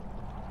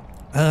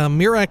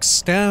 Miraak's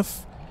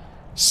staff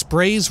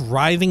sprays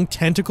writhing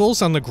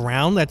tentacles on the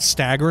ground that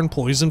stagger and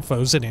poison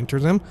foes that enter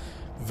them.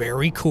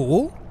 Very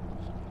cool.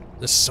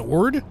 The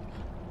sword?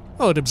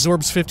 Oh, it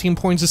absorbs 15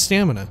 points of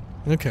stamina.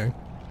 Okay.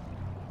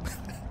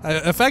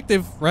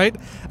 Effective, right?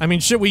 I mean,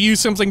 shit, we use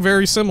something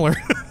very similar.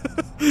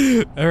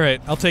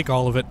 Alright, I'll take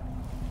all of it.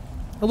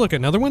 Oh, look,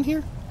 another one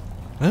here?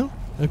 Oh,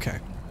 okay.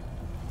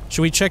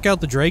 Should we check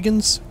out the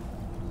dragons?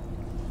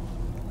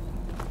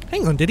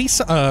 Hang on, did he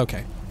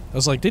okay. I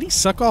was like, did he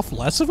suck off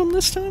less of them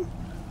this time?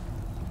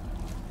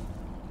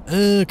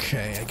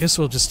 Okay, I guess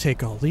we'll just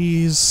take all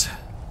these.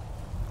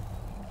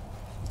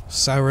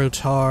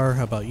 Sahrotaar,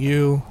 how about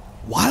you?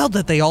 Wild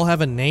that they all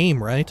have a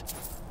name, right?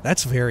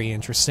 That's very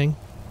interesting.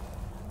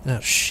 Oh,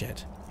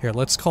 shit. Here,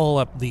 let's call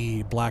up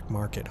the black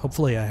market.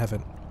 Hopefully I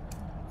haven't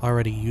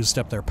already used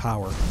up their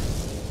power.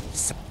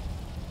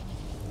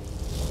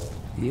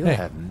 You Hey.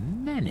 have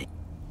many.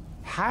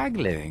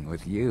 Haggling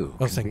with you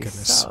Oh, can thank be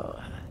goodness. so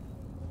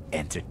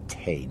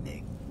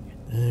entertaining.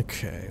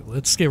 Okay,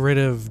 let's get rid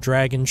of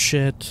dragon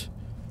shit.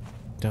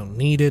 Don't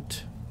need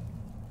it.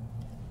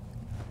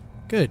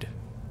 Good.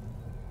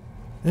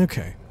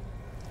 Okay.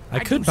 I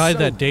could buy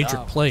that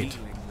Daedric plate.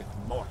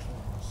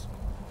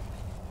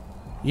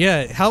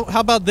 Yeah, how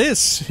about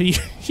this? You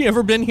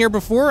ever been here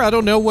before? I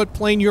don't know what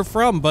plane you're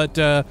from, but,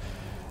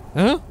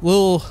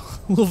 little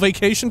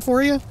vacation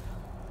for you?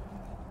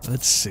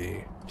 Let's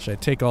see. Should I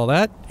take all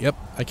that? Yep,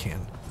 I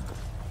can.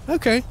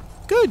 Okay,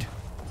 good.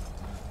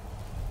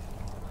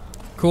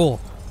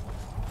 Cool.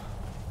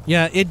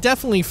 Yeah, it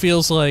definitely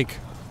feels like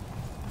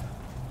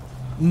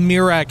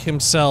Miraak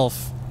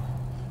himself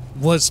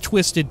was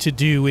twisted to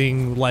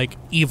doing, like,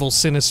 evil,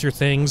 sinister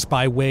things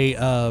by way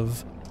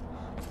of,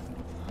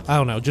 I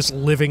don't know, just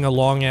living a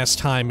long-ass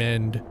time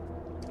and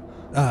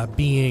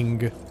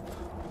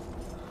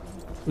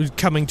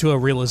coming to a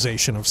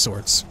realization of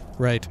sorts,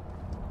 right?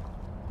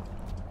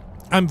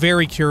 I'm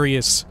very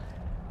curious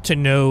to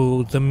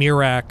know the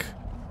Miraak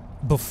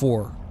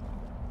before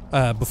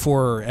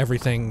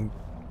everything,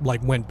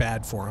 like, went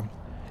bad for him.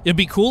 It'd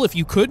be cool if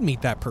you could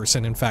meet that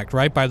person, in fact,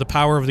 right? By the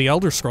power of the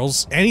Elder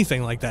Scrolls,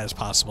 anything like that is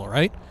possible,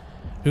 right?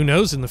 Who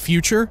knows, in the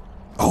future?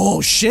 Oh,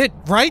 shit,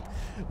 right?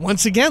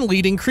 Once again,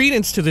 leading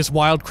credence to this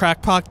wild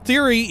crackpot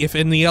theory, if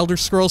in the Elder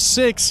Scrolls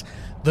 6,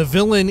 the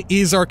villain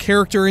is our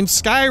character in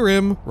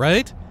Skyrim,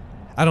 right?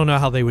 I don't know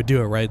how they would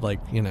do it, right?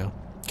 Like, you know,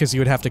 because you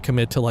would have to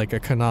commit to, like, a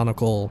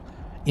canonical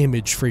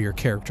image for your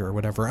character or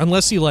whatever.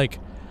 Unless you, like,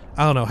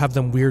 I don't know, have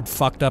them weird,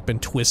 fucked up, and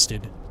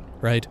twisted,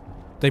 right?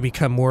 They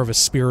become more of a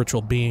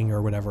spiritual being or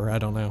whatever, I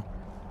don't know.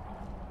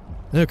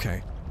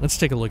 Okay, let's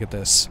take a look at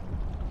this.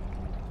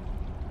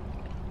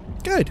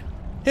 Good.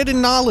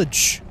 Hidden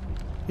knowledge.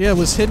 Yeah, it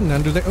was hidden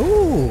under there.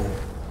 Ooh.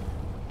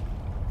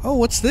 Oh,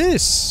 what's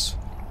this?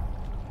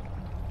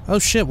 Oh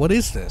shit, what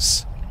is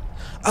this?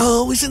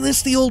 Oh, isn't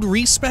this the old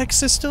respec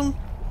system?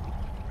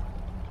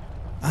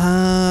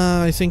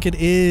 Ah, I think it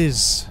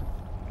is.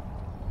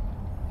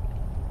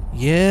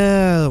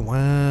 Yeah,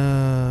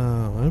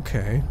 wow,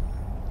 okay.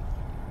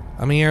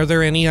 I mean, are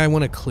there any I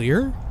want to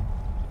clear?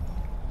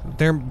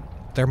 There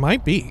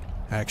might be,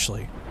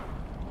 actually.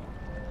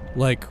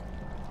 Like,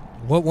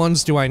 what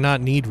ones do I not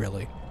need,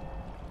 really?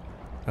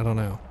 I don't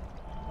know.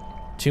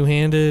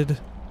 Two-handed?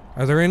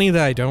 Are there any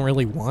that I don't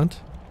really want?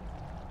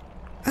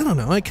 I don't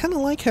know, I kind of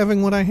like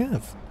having what I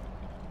have.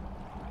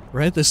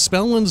 Right? The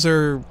spell ones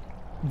are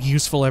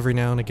useful every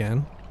now and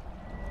again.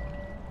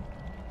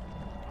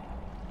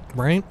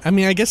 Right? I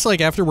mean, I guess,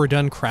 like, after we're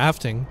done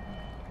crafting,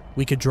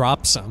 we could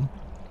drop some,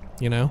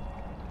 you know?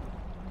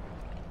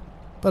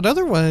 But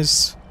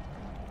otherwise,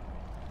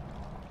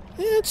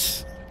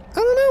 it's, I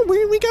don't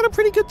know, we got a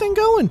pretty good thing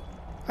going.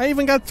 I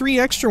even got 3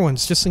 extra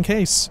ones, just in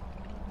case.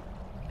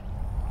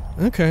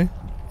 Okay.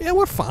 Yeah,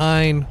 we're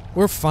fine.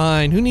 We're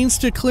fine. Who needs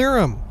to clear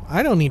them?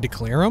 I don't need to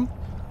clear them.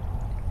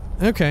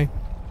 Okay.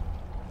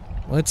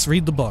 Let's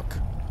read the book.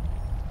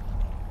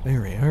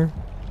 There we are.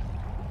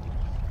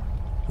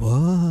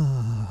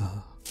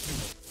 Whoa.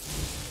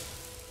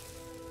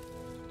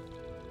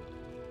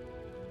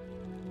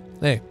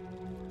 Hey.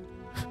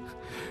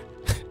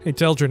 Hey,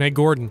 Teldrin, hey,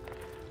 Gordon.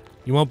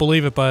 You won't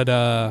believe it, but,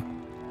 I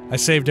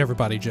saved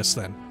everybody just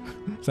then.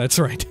 That's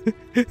right.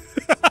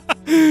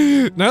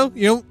 No?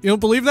 You don't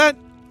believe that?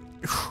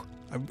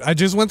 I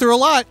just went through a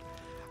lot.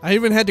 I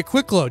even had to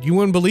quick load. You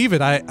wouldn't believe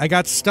it. I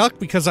got stuck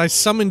because I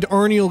summoned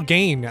Arniel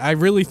Gain. I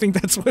really think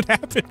that's what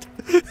happened.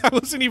 I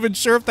wasn't even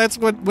sure if that's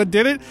what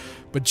did it,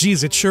 but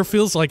geez, it sure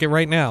feels like it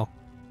right now.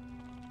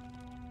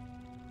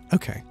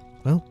 Okay,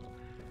 well,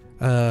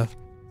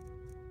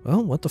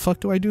 what the fuck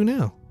do I do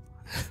now?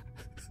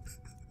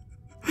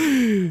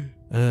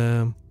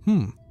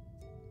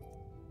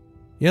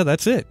 Yeah,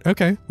 that's it.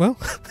 Okay, well.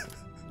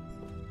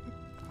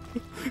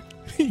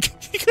 You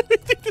got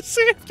anything to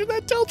say after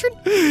that,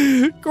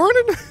 Teldrin?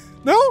 Gordon?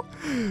 No?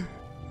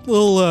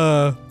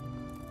 Little,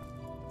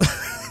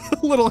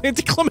 little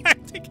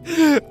anticlimactic.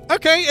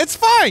 Okay, it's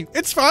fine.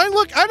 It's fine.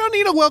 Look, I don't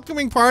need a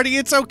welcoming party.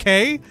 It's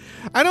okay.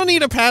 I don't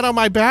need a pat on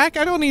my back.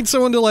 I don't need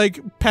someone to,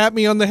 like, pat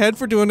me on the head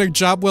for doing a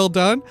job well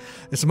done.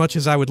 As much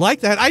as I would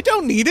like that, I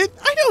don't need it.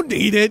 I don't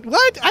need it.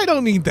 What? I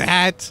don't need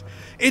that.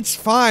 It's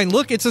fine.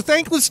 Look, it's a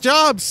thankless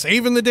job.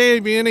 Saving the day,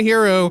 being a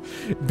hero,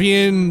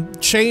 being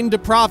chained to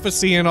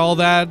prophecy and all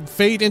that.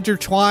 Fate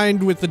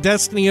intertwined with the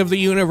destiny of the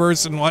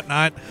universe and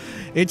whatnot.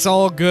 It's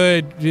all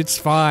good. It's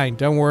fine.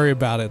 Don't worry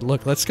about it.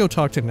 Look, let's go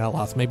talk to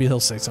Neloth. Maybe he'll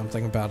say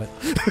something about it.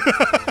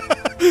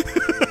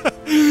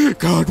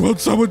 God, won't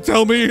someone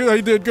tell me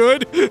I did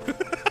good?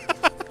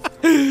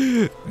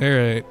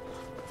 Alright.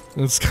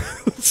 Let's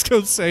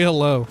go say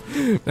hello.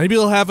 Maybe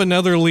he'll have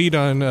another lead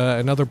on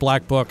another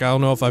black book. I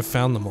don't know if I've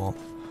found them all.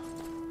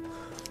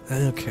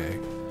 Okay.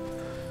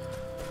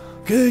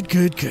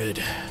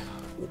 Good.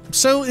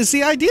 So, is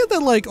the idea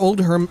that, like, old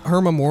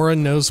Hermamora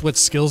knows what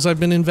skills I've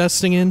been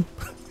investing in?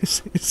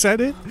 Is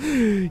that it?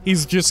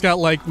 He's just got,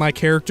 like, my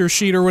character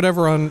sheet or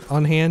whatever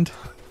on hand?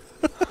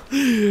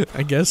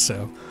 I guess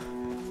so.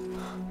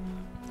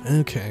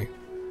 Okay.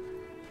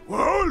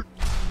 What?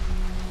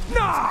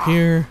 No!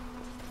 Here.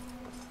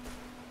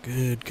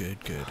 Good.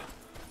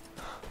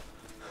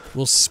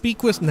 We'll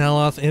speak with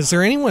Neloth. Is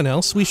there anyone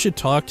else we should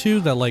talk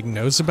to that, like,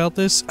 knows about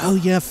this? Oh,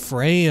 yeah,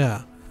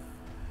 Freya.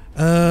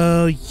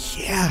 Oh,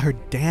 yeah, her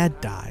dad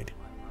died.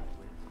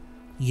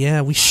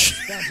 Yeah, we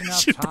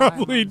should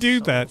probably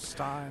do that.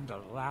 Solstheim to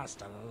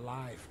last a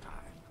lifetime.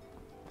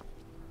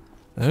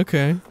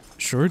 Okay,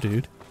 sure,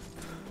 dude.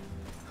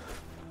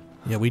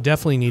 Yeah, we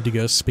definitely need to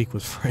go speak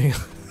with Freya.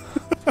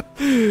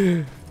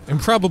 And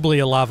probably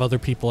a lot of other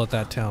people at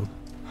that town.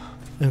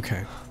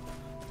 Okay.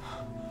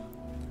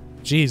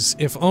 Jeez,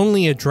 if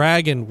only a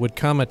dragon would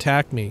come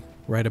attack me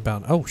right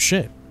about... Oh,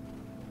 shit.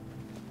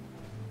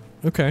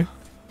 Okay.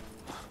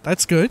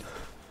 That's good.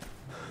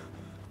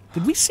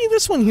 Did we see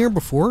this one here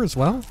before as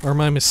well? Or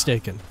am I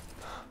mistaken?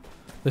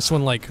 This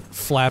one, like,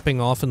 flapping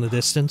off in the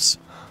distance?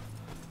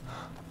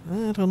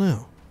 I don't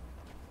know.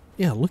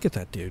 Yeah, look at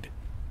that dude.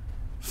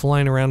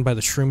 Flying around by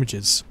the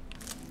shroomages.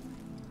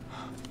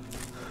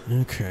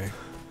 Okay.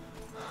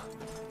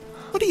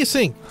 What do you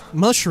think?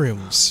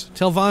 Mushrooms.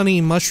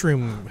 Telvanni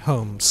mushroom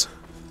homes.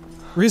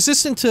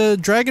 Resistant to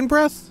dragon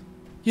breath?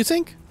 You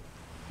think?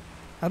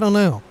 I don't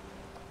know.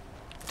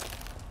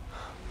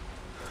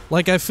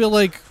 Like, I feel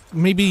like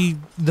maybe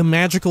the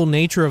magical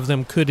nature of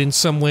them could in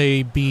some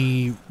way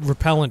be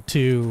repellent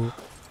to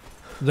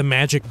the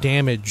magic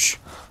damage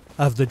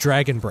of the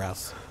dragon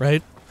breath,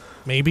 right?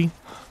 Maybe?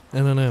 I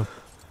don't know.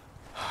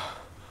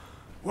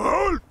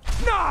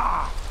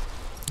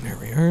 There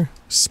we are.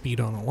 Speed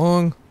on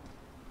along.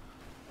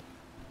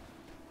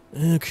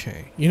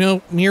 Okay. You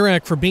know,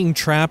 Miraak, for being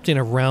trapped in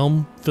a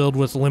realm filled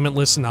with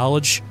limitless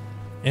knowledge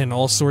and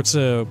all sorts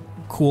of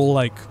cool,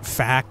 like,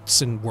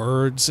 facts and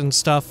words and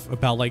stuff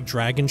about, like,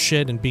 dragon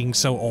shit and being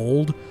so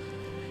old,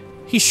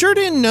 he sure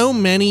didn't know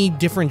many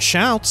different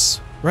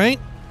shouts, right?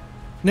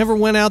 Never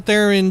went out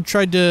there and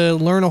tried to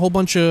learn a whole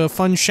bunch of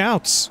fun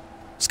shouts.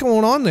 What's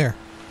going on there?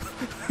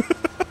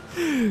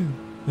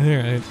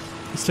 Alright.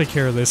 Let's take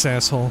care of this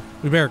asshole.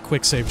 We better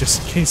quick save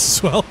just in case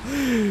as well.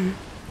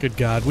 Good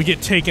God. We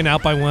get taken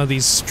out by one of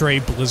these stray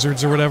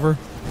blizzards or whatever.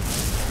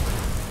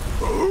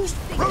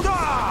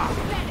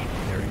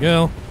 There we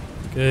go.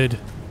 Good.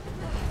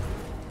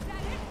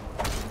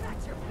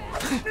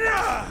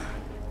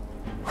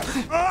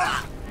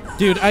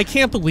 Dude, I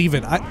can't believe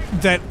it.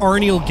 That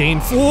Arniel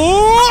gained...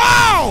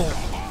 Whoa!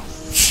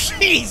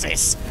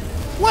 Jesus!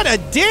 What a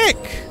dick!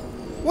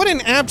 What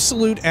an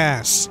absolute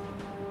ass.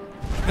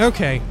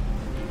 Okay.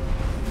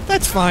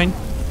 That's fine.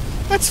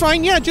 That's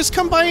fine, yeah, just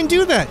come by and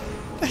do that.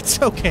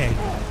 That's okay.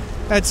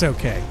 That's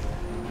okay.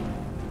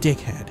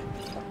 Dickhead.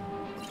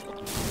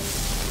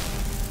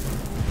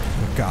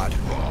 Oh, God.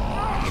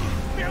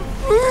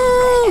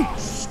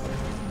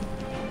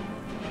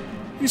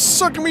 He's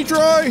sucking me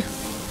dry!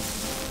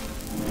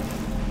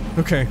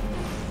 Okay.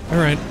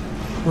 Alright.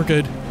 We're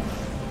good.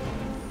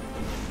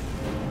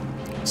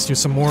 Let's do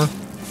some more.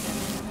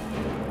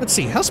 Let's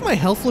see, how's my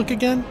health look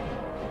again?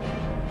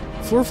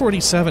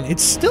 447.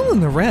 It's still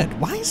in the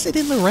red. Why is it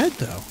in the red,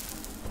 though?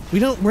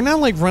 We're not,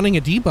 like, running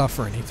a debuff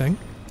or anything.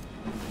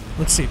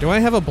 Let's see, do I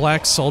have a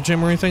black soul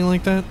gem or anything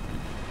like that?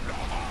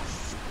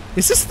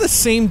 Is this the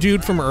same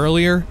dude from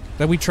earlier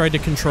that we tried to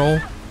control?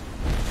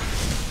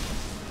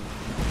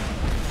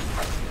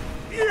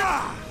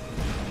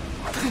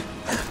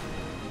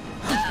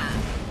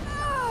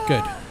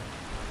 Good.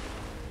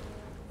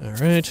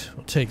 Alright,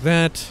 we'll take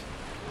that.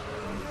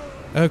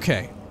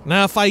 Okay,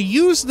 now if I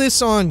use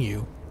this on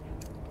you,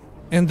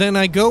 and then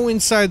I go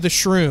inside the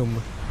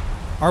shroom,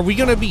 are we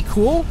gonna be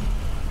cool?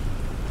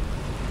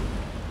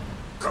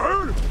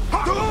 How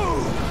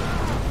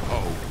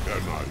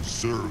can I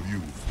serve you,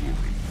 Fury?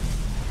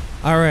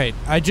 Alright,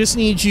 I just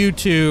need you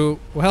to...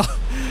 Well,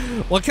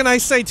 what can I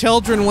say?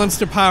 Teldrin wants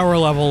to power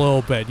level a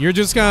little bit. You're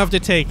just gonna have to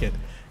take it.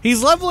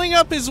 He's leveling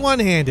up his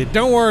one-handed.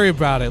 Don't worry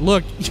about it.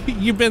 Look,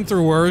 you've been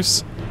through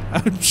worse.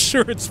 I'm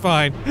sure it's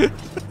fine.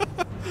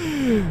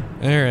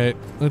 Alright,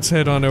 let's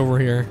head on over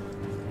here.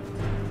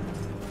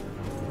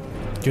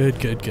 Good,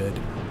 good, good.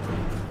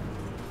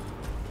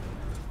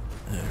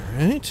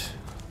 Alright.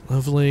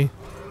 Lovely.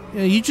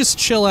 Yeah, you just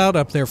chill out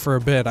up there for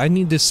a bit. I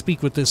need to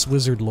speak with this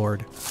wizard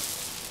lord.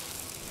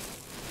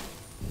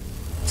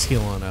 Let's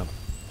heal on up.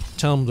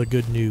 Tell him the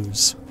good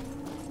news.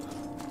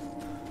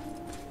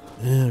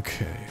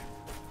 Okay.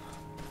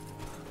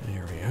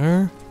 There we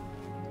are.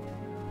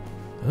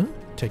 Huh?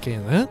 Take any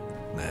of that?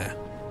 Nah.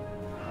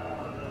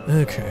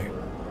 Okay.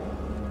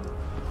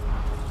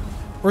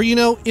 Or, you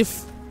know,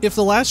 if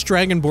the last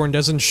Dragonborn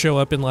doesn't show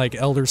up in, like,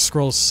 Elder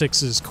Scrolls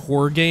 6's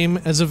core game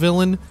as a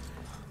villain,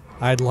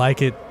 I'd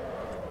like it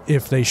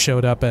if they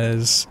showed up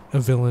as a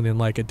villain in,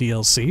 like, a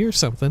DLC or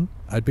something.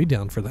 I'd be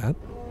down for that.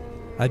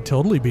 I'd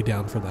totally be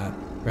down for that,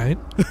 right?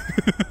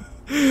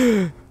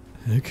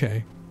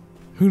 Okay.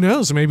 Who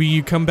knows? Maybe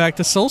you come back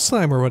to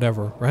Solstheim or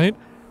whatever, right?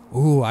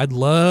 Ooh, I'd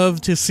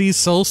love to see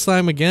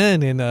Solstheim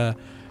again in a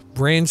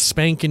brand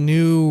spanking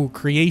new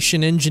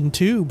Creation Engine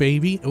 2,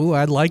 baby. Ooh,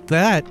 I'd like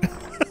that.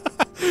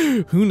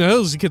 Who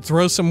knows? You could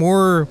throw some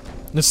more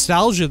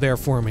nostalgia there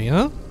for me,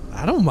 huh?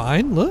 I don't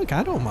mind. Look,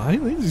 I don't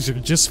mind. These are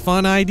just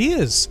fun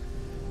ideas.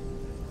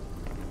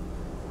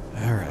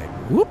 Alright.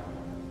 Whoop.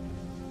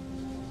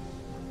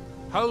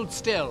 Hold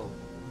still.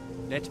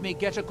 Let me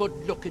get a good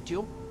look at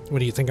you. What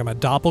do you think, I'm a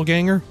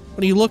doppelganger?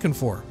 What are you looking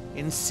for?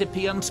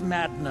 Incipient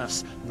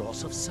madness,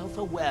 loss of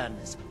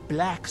self-awareness,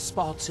 black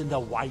spots in the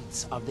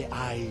whites of the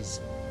eyes.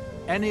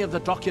 Any of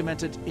the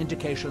documented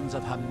indications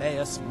of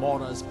Hermaeus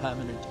Mora's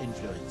permanent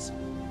influence.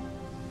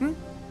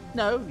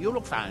 No, you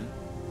look fine.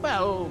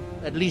 Well,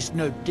 at least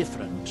no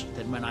different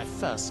than when I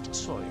first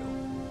saw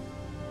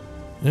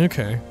you.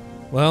 Okay.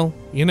 Well,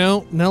 you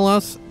know,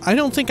 Neloth, I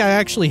don't think I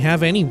actually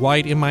have any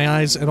white in my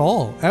eyes at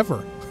all,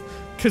 ever.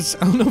 Because, I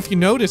don't know if you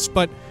noticed,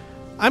 but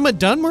I'm a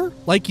Dunmer,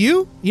 like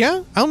you,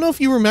 yeah? I don't know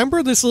if you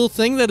remember this little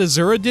thing that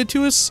Azura did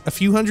to us a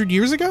few hundred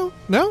years ago?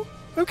 No?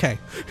 Okay.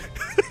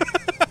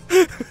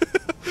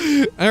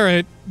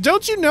 Alright.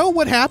 Don't you know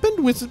what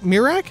happened with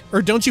Miraak?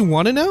 Or don't you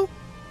want to know?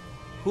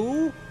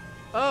 Who?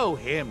 Oh,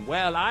 him.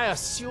 Well, I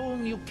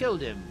assume you killed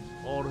him.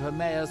 Or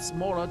Hermaeus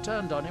Mora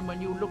turned on him when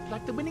you looked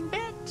like the winning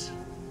bet.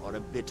 Or a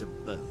bit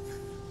of both.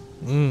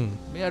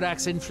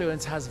 Miraak's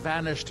influence has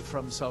vanished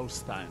from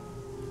Solstheim.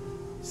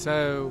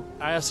 So,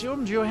 I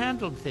assumed you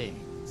handled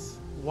things.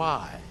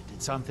 Why?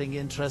 Did something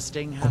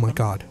interesting happen? Oh my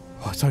god.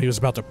 Oh, I thought he was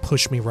about to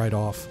push me right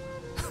off.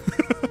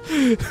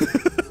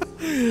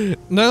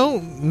 No,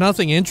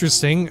 nothing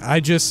interesting.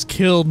 I just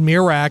killed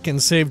Miraak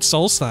and saved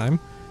Solstheim. You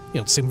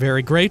don't seem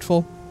very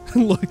grateful.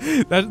 Look,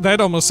 that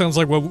almost sounds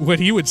like what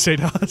he would say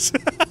to us.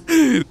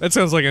 That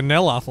sounds like a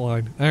Neloth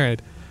line.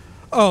 Alright.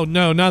 Oh,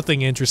 no,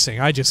 nothing interesting.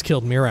 I just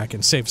killed Miraak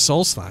and saved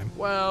Solstheim.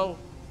 Well,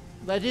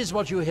 that is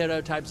what you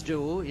hero types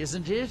do,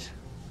 isn't it?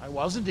 I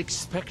wasn't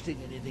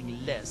expecting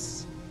anything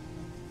less.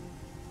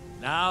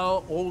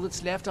 Now, all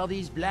that's left are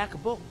these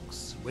black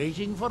books,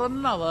 waiting for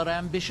another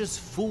ambitious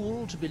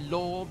fool to be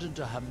lured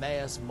into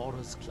Hermaeus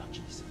Mora's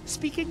clutches.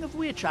 Speaking of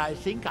which, I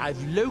think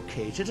I've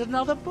located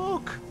another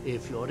book,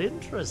 if you're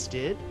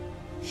interested.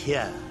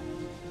 Here,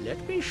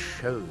 let me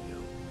show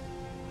you.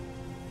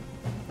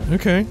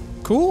 Okay,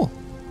 cool.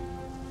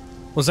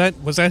 Was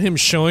that him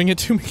showing it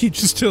to me? He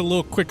just did a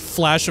little quick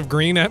flash of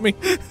green at me?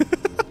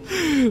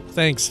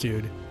 Thanks,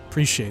 dude.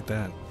 Appreciate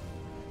that. Do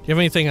you have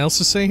anything else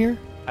to say here?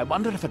 I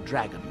wonder if a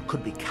dragon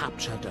could be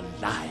captured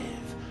alive.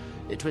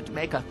 It would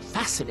make a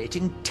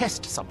fascinating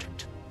test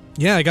subject.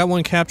 Yeah, I got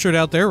one captured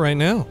out there right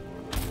now.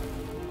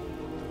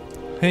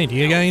 Hey, do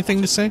you got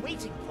anything to say?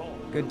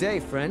 Good day,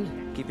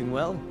 friend. Keeping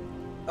well?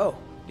 Oh,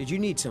 did you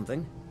need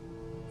something?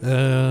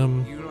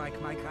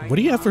 What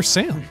do you have for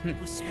sale?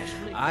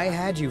 I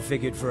had you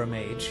figured for a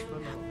mage.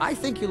 I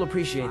think you'll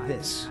appreciate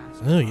this.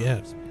 Oh, yeah.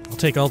 I'll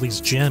take all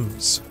these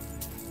gems.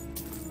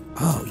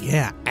 Oh,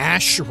 yeah.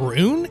 Ash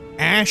Rune?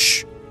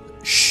 Ash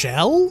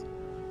Shell?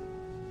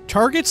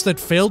 Targets that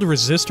fail to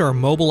resist are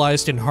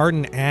immobilized in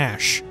hardened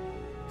ash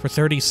for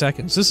 30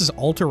 seconds. This is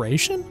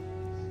alteration?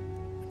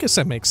 I guess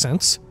that makes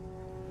sense.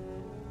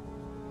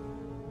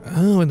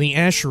 Oh, and the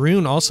Ash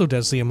Rune also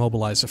does the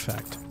immobilize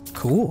effect.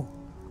 Cool.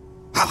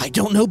 Wow, I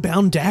don't know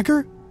Bound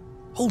Dagger?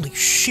 Holy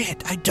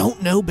shit, I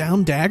don't know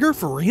Bound Dagger?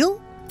 For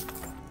real?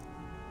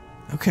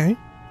 Okay.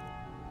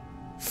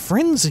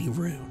 Frenzy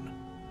Rune.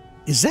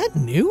 Is that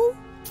new?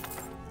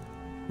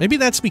 Maybe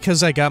that's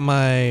because I got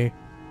my...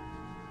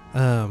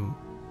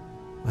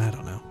 I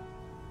don't know.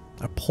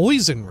 A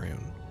Poison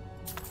Rune.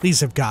 These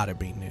have got to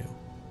be new.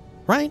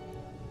 Right?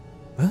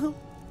 Well,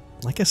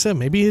 like I said,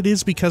 maybe it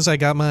is because I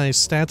got my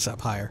stats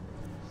up higher.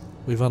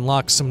 We've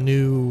unlocked some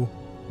new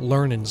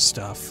learning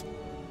stuff.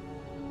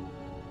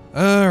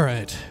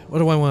 Alright, what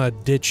do I want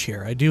to ditch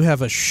here? I do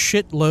have a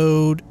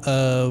shitload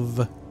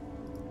of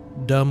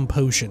dumb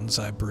potions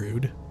I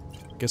brewed.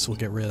 Guess we'll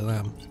get rid of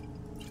them.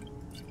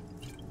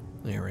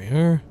 There we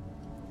are.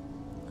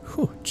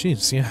 Whew,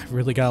 jeez, yeah, I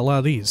really got a lot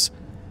of these.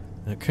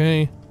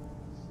 Okay.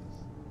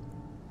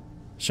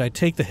 Should I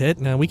take the hit?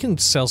 No, we can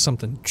sell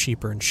something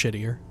cheaper and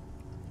shittier.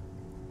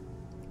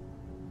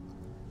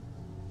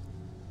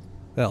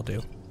 That'll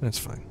do. That's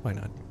fine. Why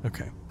not?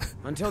 Okay.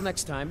 Until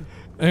next time.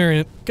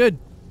 Alright, good.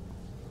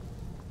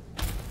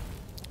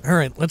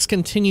 Alright, let's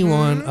continue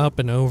on up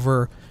and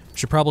over.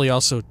 Should probably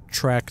also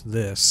track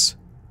this,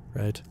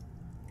 right?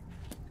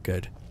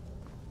 Good.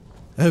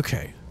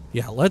 Okay.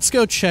 Yeah, let's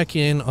go check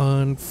in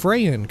on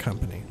Freya and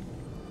Company.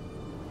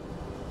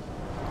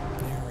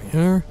 There we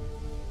are.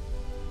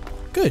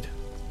 Good.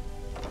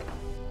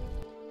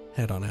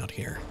 Head on out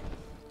here.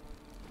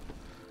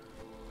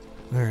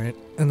 Alright,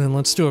 and then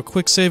let's do a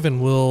quick save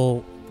and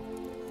we'll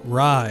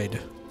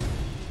ride.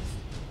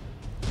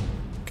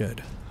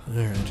 Good.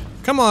 Alright.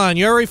 Come on,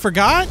 you already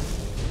forgot?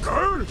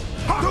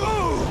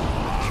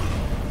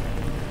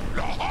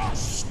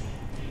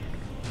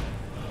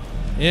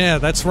 Yeah,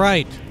 that's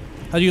right.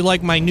 How do you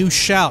like my new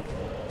shout?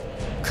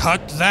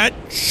 Cut that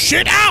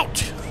shit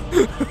out!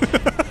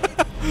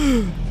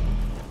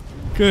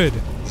 Good.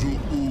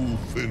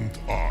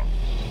 Fintar,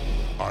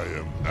 I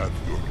am at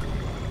your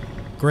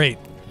command. Great.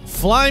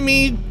 Fly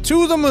me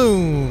to the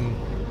moon!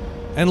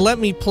 And let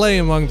me play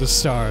among the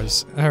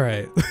stars.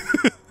 Alright.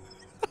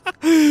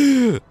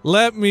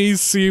 Let me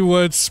see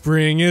what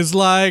spring is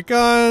like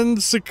on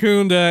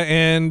Secunda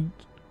and...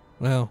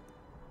 well,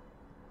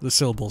 the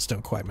syllables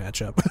don't quite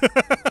match up.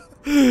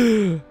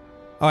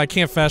 Oh, I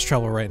can't fast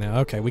travel right now.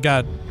 Okay, we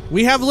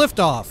have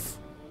liftoff.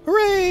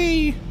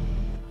 Hooray!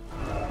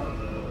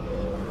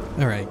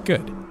 Alright,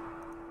 good.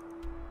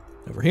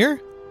 Over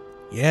here?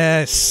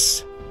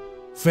 Yes.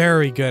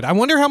 Very good. I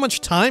wonder how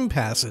much time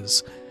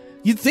passes.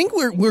 You'd think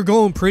we're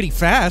going pretty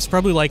fast,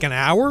 probably like an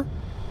hour.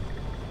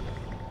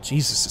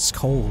 Jesus, it's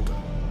cold.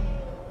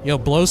 Yo,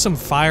 blow some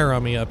fire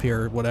on me up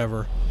here, or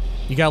whatever.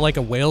 You got like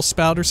a whale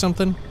spout or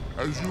something?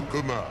 As you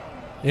command.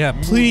 Yeah,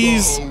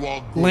 please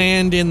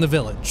land in the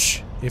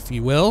village, if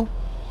you will.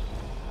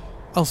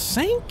 Oh,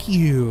 thank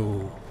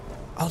you.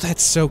 Oh,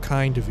 that's so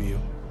kind of you.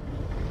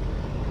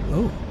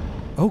 Oh.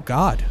 Oh,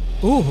 God.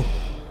 Ooh.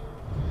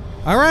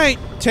 All right,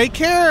 take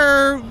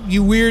care,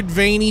 you weird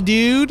veiny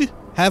dude.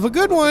 Have a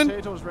good one.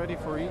 Potatoes ready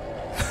for eat.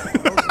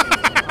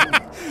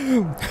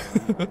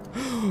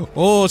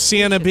 Oh,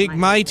 seeing a big,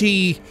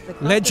 mighty,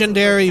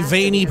 legendary,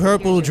 veiny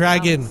purple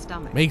dragon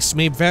makes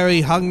me very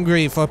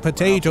hungry for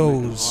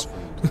potatoes.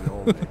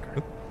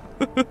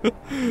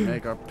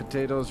 Make our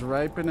potatoes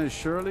ripen as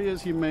surely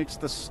as he makes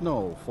the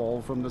snow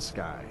fall from the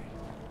sky.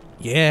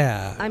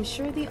 Yeah. I'm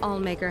sure the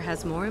Allmaker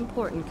has more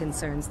important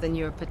concerns than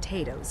your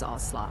potatoes,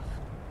 Oslov.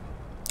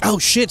 Oh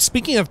shit,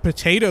 speaking of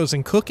potatoes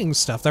and cooking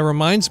stuff, that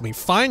reminds me,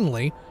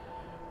 finally,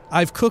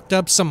 I've cooked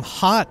up some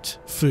hot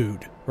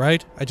food,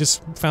 right? I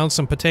just found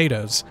some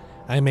potatoes.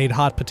 I made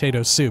hot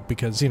potato soup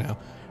because, you know,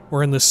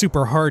 we're in the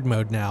super hard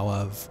mode now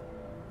of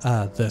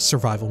the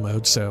survival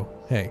mode, so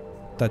hey,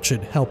 that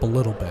should help a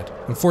little bit.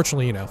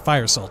 Unfortunately, you know,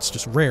 fire salt's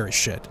just rare as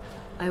shit.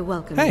 I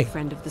welcome you,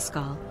 friend of the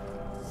skull.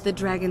 The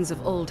dragons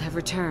of old have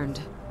returned.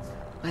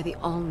 By the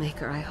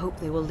Allmaker, I hope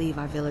they will leave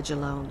our village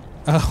alone.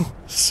 Oh,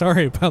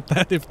 sorry about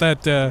that, if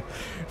that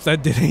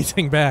did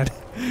anything bad.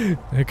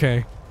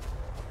 Okay.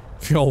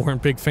 If y'all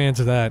weren't big fans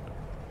of that.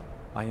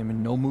 I am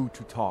in no mood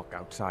to talk,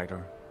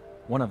 outsider.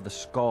 One of the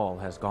skull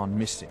has gone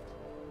missing.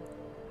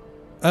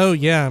 Oh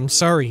yeah, I'm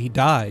sorry he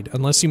died.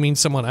 Unless you mean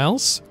someone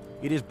else?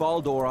 It is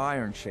Baldur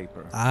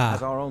Ironshaper. Ah.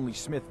 As our only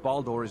smith,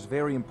 Baldur is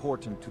very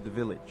important to the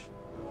village.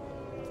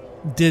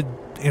 Did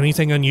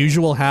anything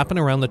unusual happen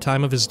around the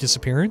time of his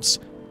disappearance?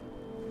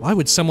 Why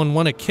would someone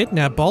want to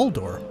kidnap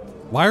Baldur?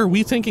 Why are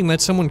we thinking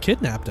that someone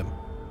kidnapped him?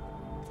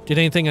 Did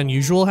anything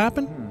unusual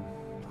happen?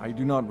 I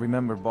do not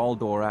remember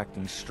Baldur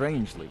acting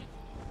strangely.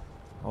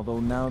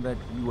 Although now that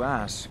you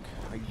ask,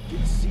 I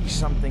did see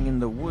something in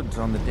the woods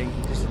on the day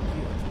he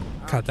disappeared.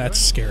 God, that's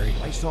scary.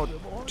 I saw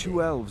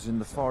two elves in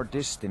the far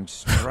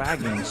distance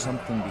dragging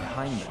something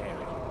behind them.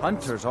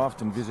 Hunters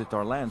often visit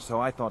our land,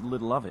 so I thought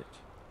little of it.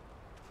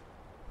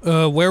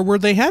 Where were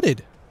they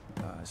headed?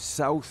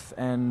 South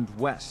and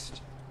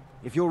west.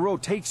 If your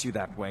road takes you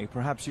that way,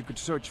 perhaps you could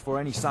search for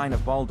any sign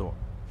of Baldur.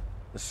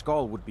 The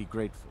skull would be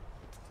grateful.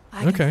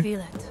 I can feel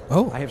it.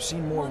 Oh. I have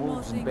seen more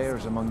wolves and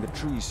bears among the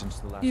trees since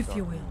the last If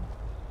you will.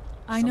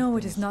 I know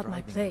it is not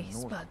my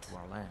place, but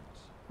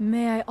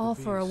may I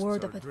offer a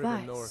word of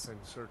advice,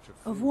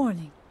 of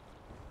warning?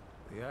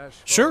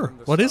 Sure,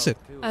 what is it?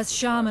 As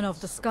shaman of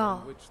the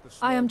skull,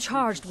 I am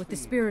charged with the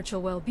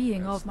spiritual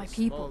well-being of my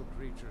people.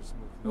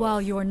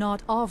 While you are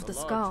not of the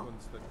skull,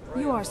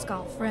 you are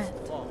skull friend,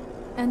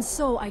 and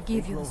so I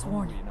give you this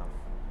warning.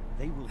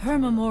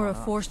 Hermamora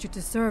forced you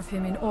to serve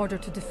him in order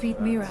to defeat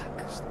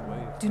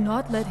Miraak. Do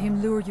not let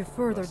him lure you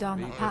further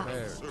down the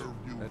path.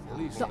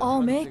 The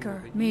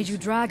Allmaker made you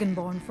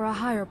Dragonborn for a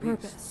higher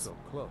purpose.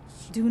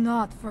 Do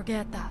not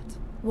forget that.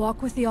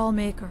 Walk with the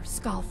Allmaker,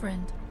 skull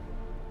friend.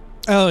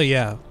 Oh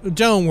yeah,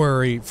 don't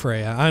worry,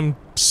 Freya. I'm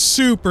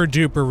super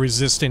duper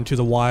resistant to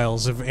the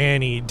wiles of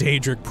any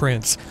Daedric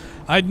prince.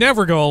 I'd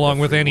never go along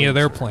with any of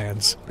their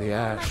plans. The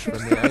ash from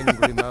the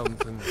angry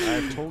mountain.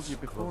 I've told you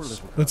before.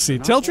 Let's see,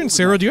 Teldrin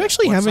Sarah, do you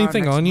actually have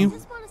anything on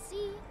you?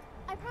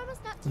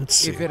 Let's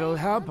see. If it'll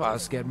help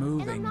us get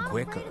moving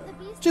quicker.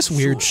 Just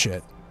weird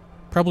shit.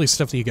 Probably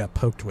stuff that you got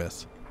poked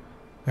with.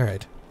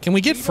 Alright, can we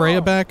get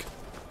Freya back?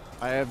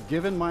 I have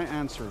given my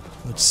answer.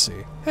 Let's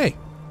see. Hey.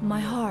 My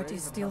heart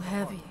is still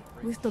heavy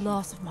with the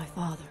loss of my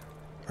father.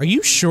 Are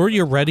you sure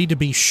you're ready to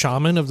be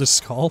Shaman of the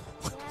Skull?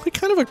 What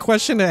kind of a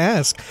question to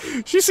ask?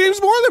 She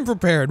seems more than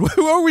prepared. What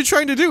are we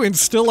trying to do?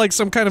 Instill like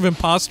some kind of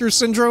imposter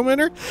syndrome in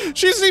her?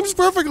 She seems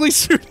perfectly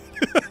suited.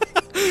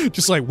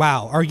 Just like,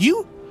 wow, are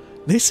you?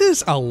 This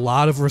is a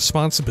lot of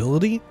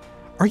responsibility.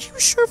 Are you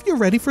sure if you're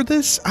ready for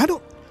this?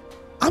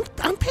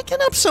 I'm picking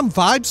up some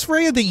vibes,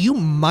 Freya, that you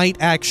might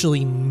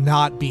actually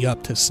not be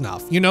up to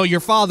snuff. You know, your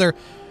father,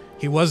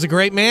 he was a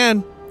great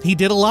man. He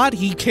did a lot.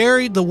 He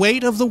carried the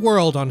weight of the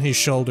world on his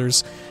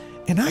shoulders.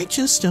 And I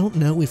just don't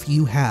know if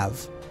you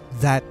have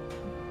that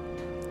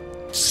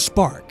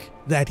spark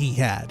that he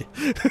had.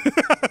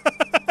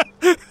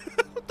 What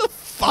the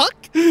fuck?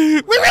 We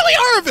really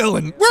are a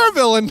villain. We're a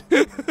villain.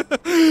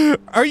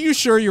 Are you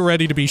sure you're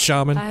ready to be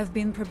shaman? I have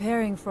been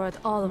preparing for it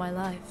all my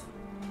life.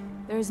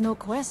 There is no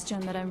question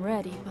that I'm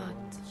ready, but...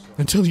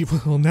 Until you...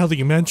 Well, now that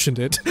you mentioned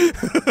it.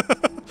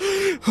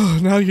 Oh,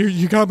 now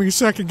you got me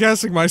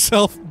second-guessing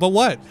myself. But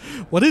what?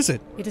 What is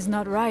it? It is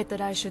not right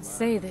that I should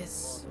say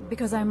this,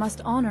 because I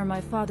must honor my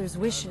father's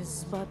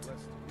wishes, but...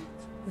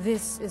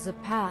 This is a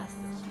path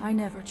I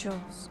never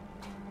chose.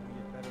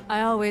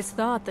 I always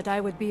thought that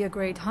I would be a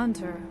great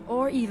hunter,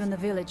 or even a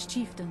village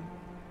chieftain.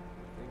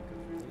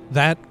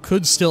 That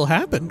could still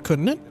happen,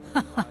 couldn't it?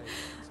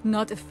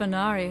 Not if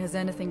Fenari has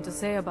anything to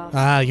say about it.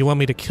 Ah, you want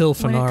me to kill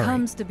When it Fenari.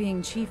 comes to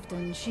being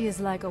chieftain, she is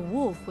like a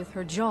wolf with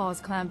her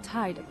jaws clamped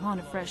tight upon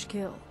a fresh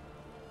kill.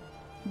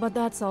 But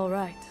that's all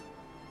right.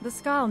 The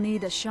Skal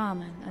need a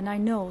shaman, and I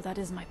know that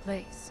is my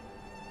place.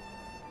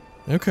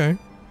 Okay.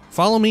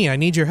 Follow me, I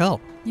need your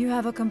help. You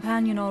have a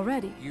companion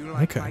already.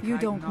 Okay. You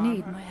don't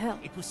need my help.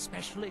 It was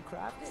specially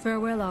crafted.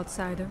 Farewell,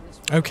 outsider.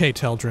 Okay,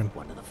 Teldrin.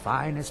 One of the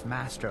finest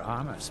master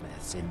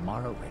armorsmiths in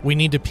Morrowind. We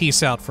need to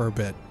peace out for a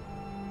bit.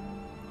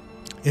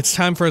 It's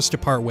time for us to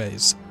part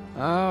ways.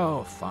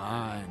 Oh,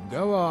 fine.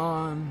 Go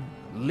on.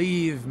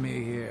 Leave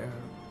me here.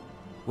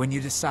 When you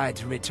decide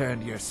to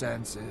return to your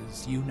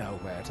senses, you know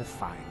where to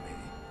find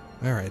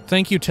me. Alright,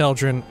 thank you,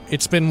 Teldrin.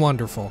 It's been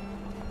wonderful.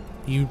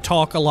 You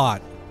talk a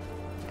lot.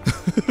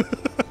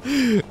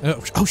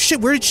 Oh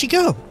shit, where did she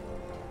go?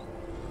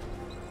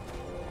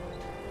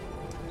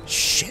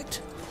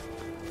 Shit.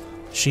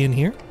 Is she in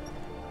here?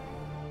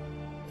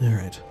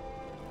 Alright.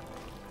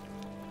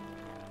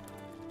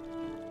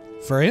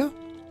 Freya?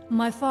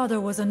 My father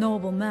was a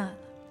noble man,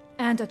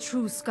 and a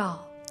true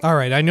Skal.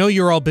 Alright, I know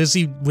you're all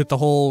busy with the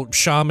whole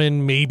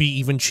shaman, maybe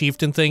even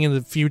chieftain thing in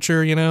the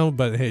future, you know,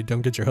 but hey,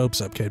 don't get your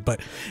hopes up, kid. But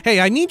hey,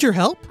 I need your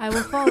help. I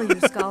will follow you,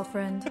 Skal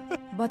friend,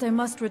 but I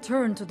must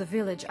return to the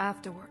village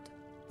afterward.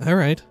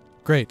 Alright,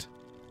 great.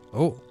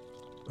 Oh,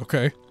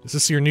 okay. Is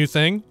this your new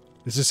thing?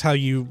 Is this how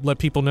you let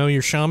people know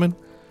you're shaman? Do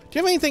you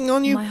have anything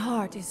on you? My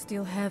heart is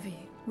still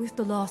heavy with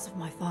the loss of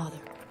my father.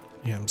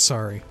 Yeah, I'm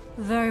sorry.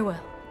 Very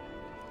well.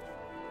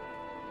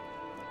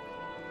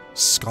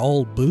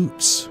 Skull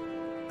boots.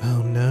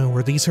 Oh no,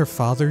 were these her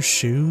father's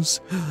shoes?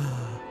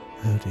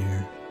 Oh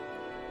dear.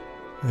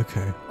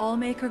 Okay,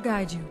 Allmaker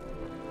guide you.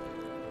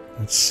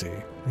 let's see.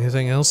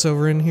 Anything else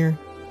over in here?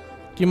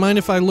 Do you mind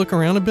if I look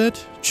around a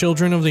bit?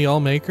 Children of the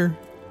Allmaker?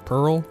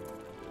 Pearl?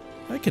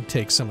 I could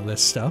take some of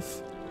this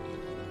stuff.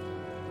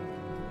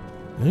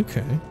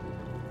 Okay.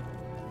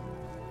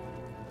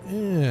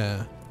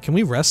 Yeah. Can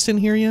we rest in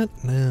here yet?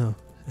 No.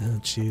 Oh,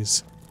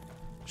 jeez.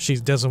 She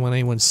doesn't want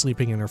anyone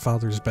sleeping in her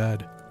father's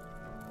bed.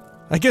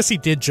 I guess he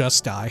did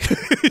just die.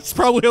 It's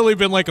probably only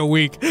been like a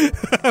week.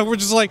 We're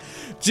just like,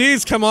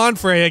 geez, come on,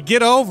 Freya,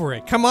 get over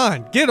it. Come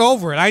on, get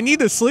over it. I need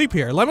to sleep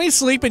here. Let me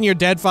sleep in your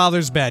dead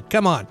father's bed.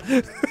 Come on.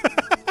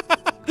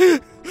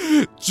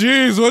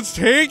 Jeez, what's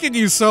taking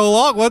you so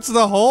long? What's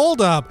the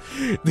holdup?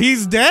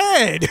 He's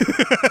dead.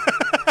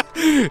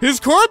 His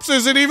corpse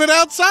isn't even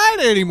outside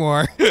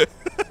anymore.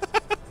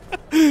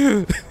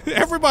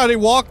 Everybody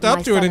walked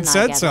up to it and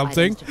said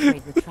something.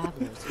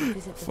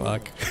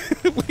 Fuck.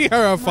 We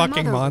are a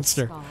fucking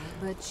monster. Skal,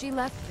 but she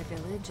left the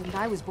village, and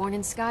I was born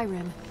in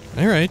Skyrim.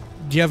 All right.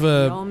 Do you have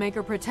a? I'll make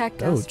her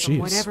protect us from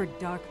whatever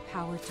dark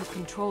power took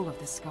control of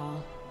the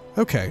Skal.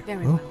 Okay.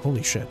 Very well, well.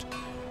 holy shit.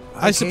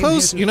 I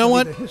suppose you know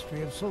what?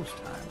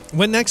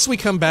 When next we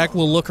come back,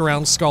 we'll look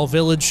around Skull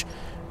Village.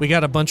 We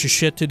got a bunch of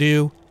shit to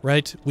do,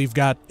 right? We've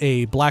got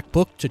a black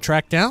book to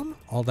track down,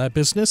 all that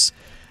business.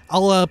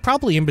 I'll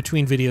probably in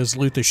between videos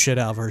loot the shit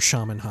out of her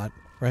shaman hut,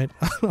 right?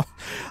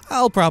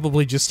 I'll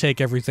probably just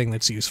take everything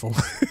that's useful.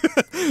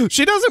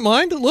 She doesn't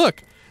mind.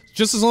 Look,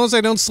 just as long as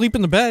I don't sleep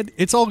in the bed,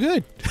 it's all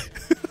good.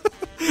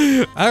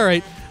 All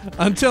right.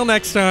 Until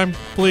next time,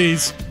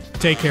 please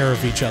take care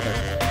of each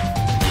other.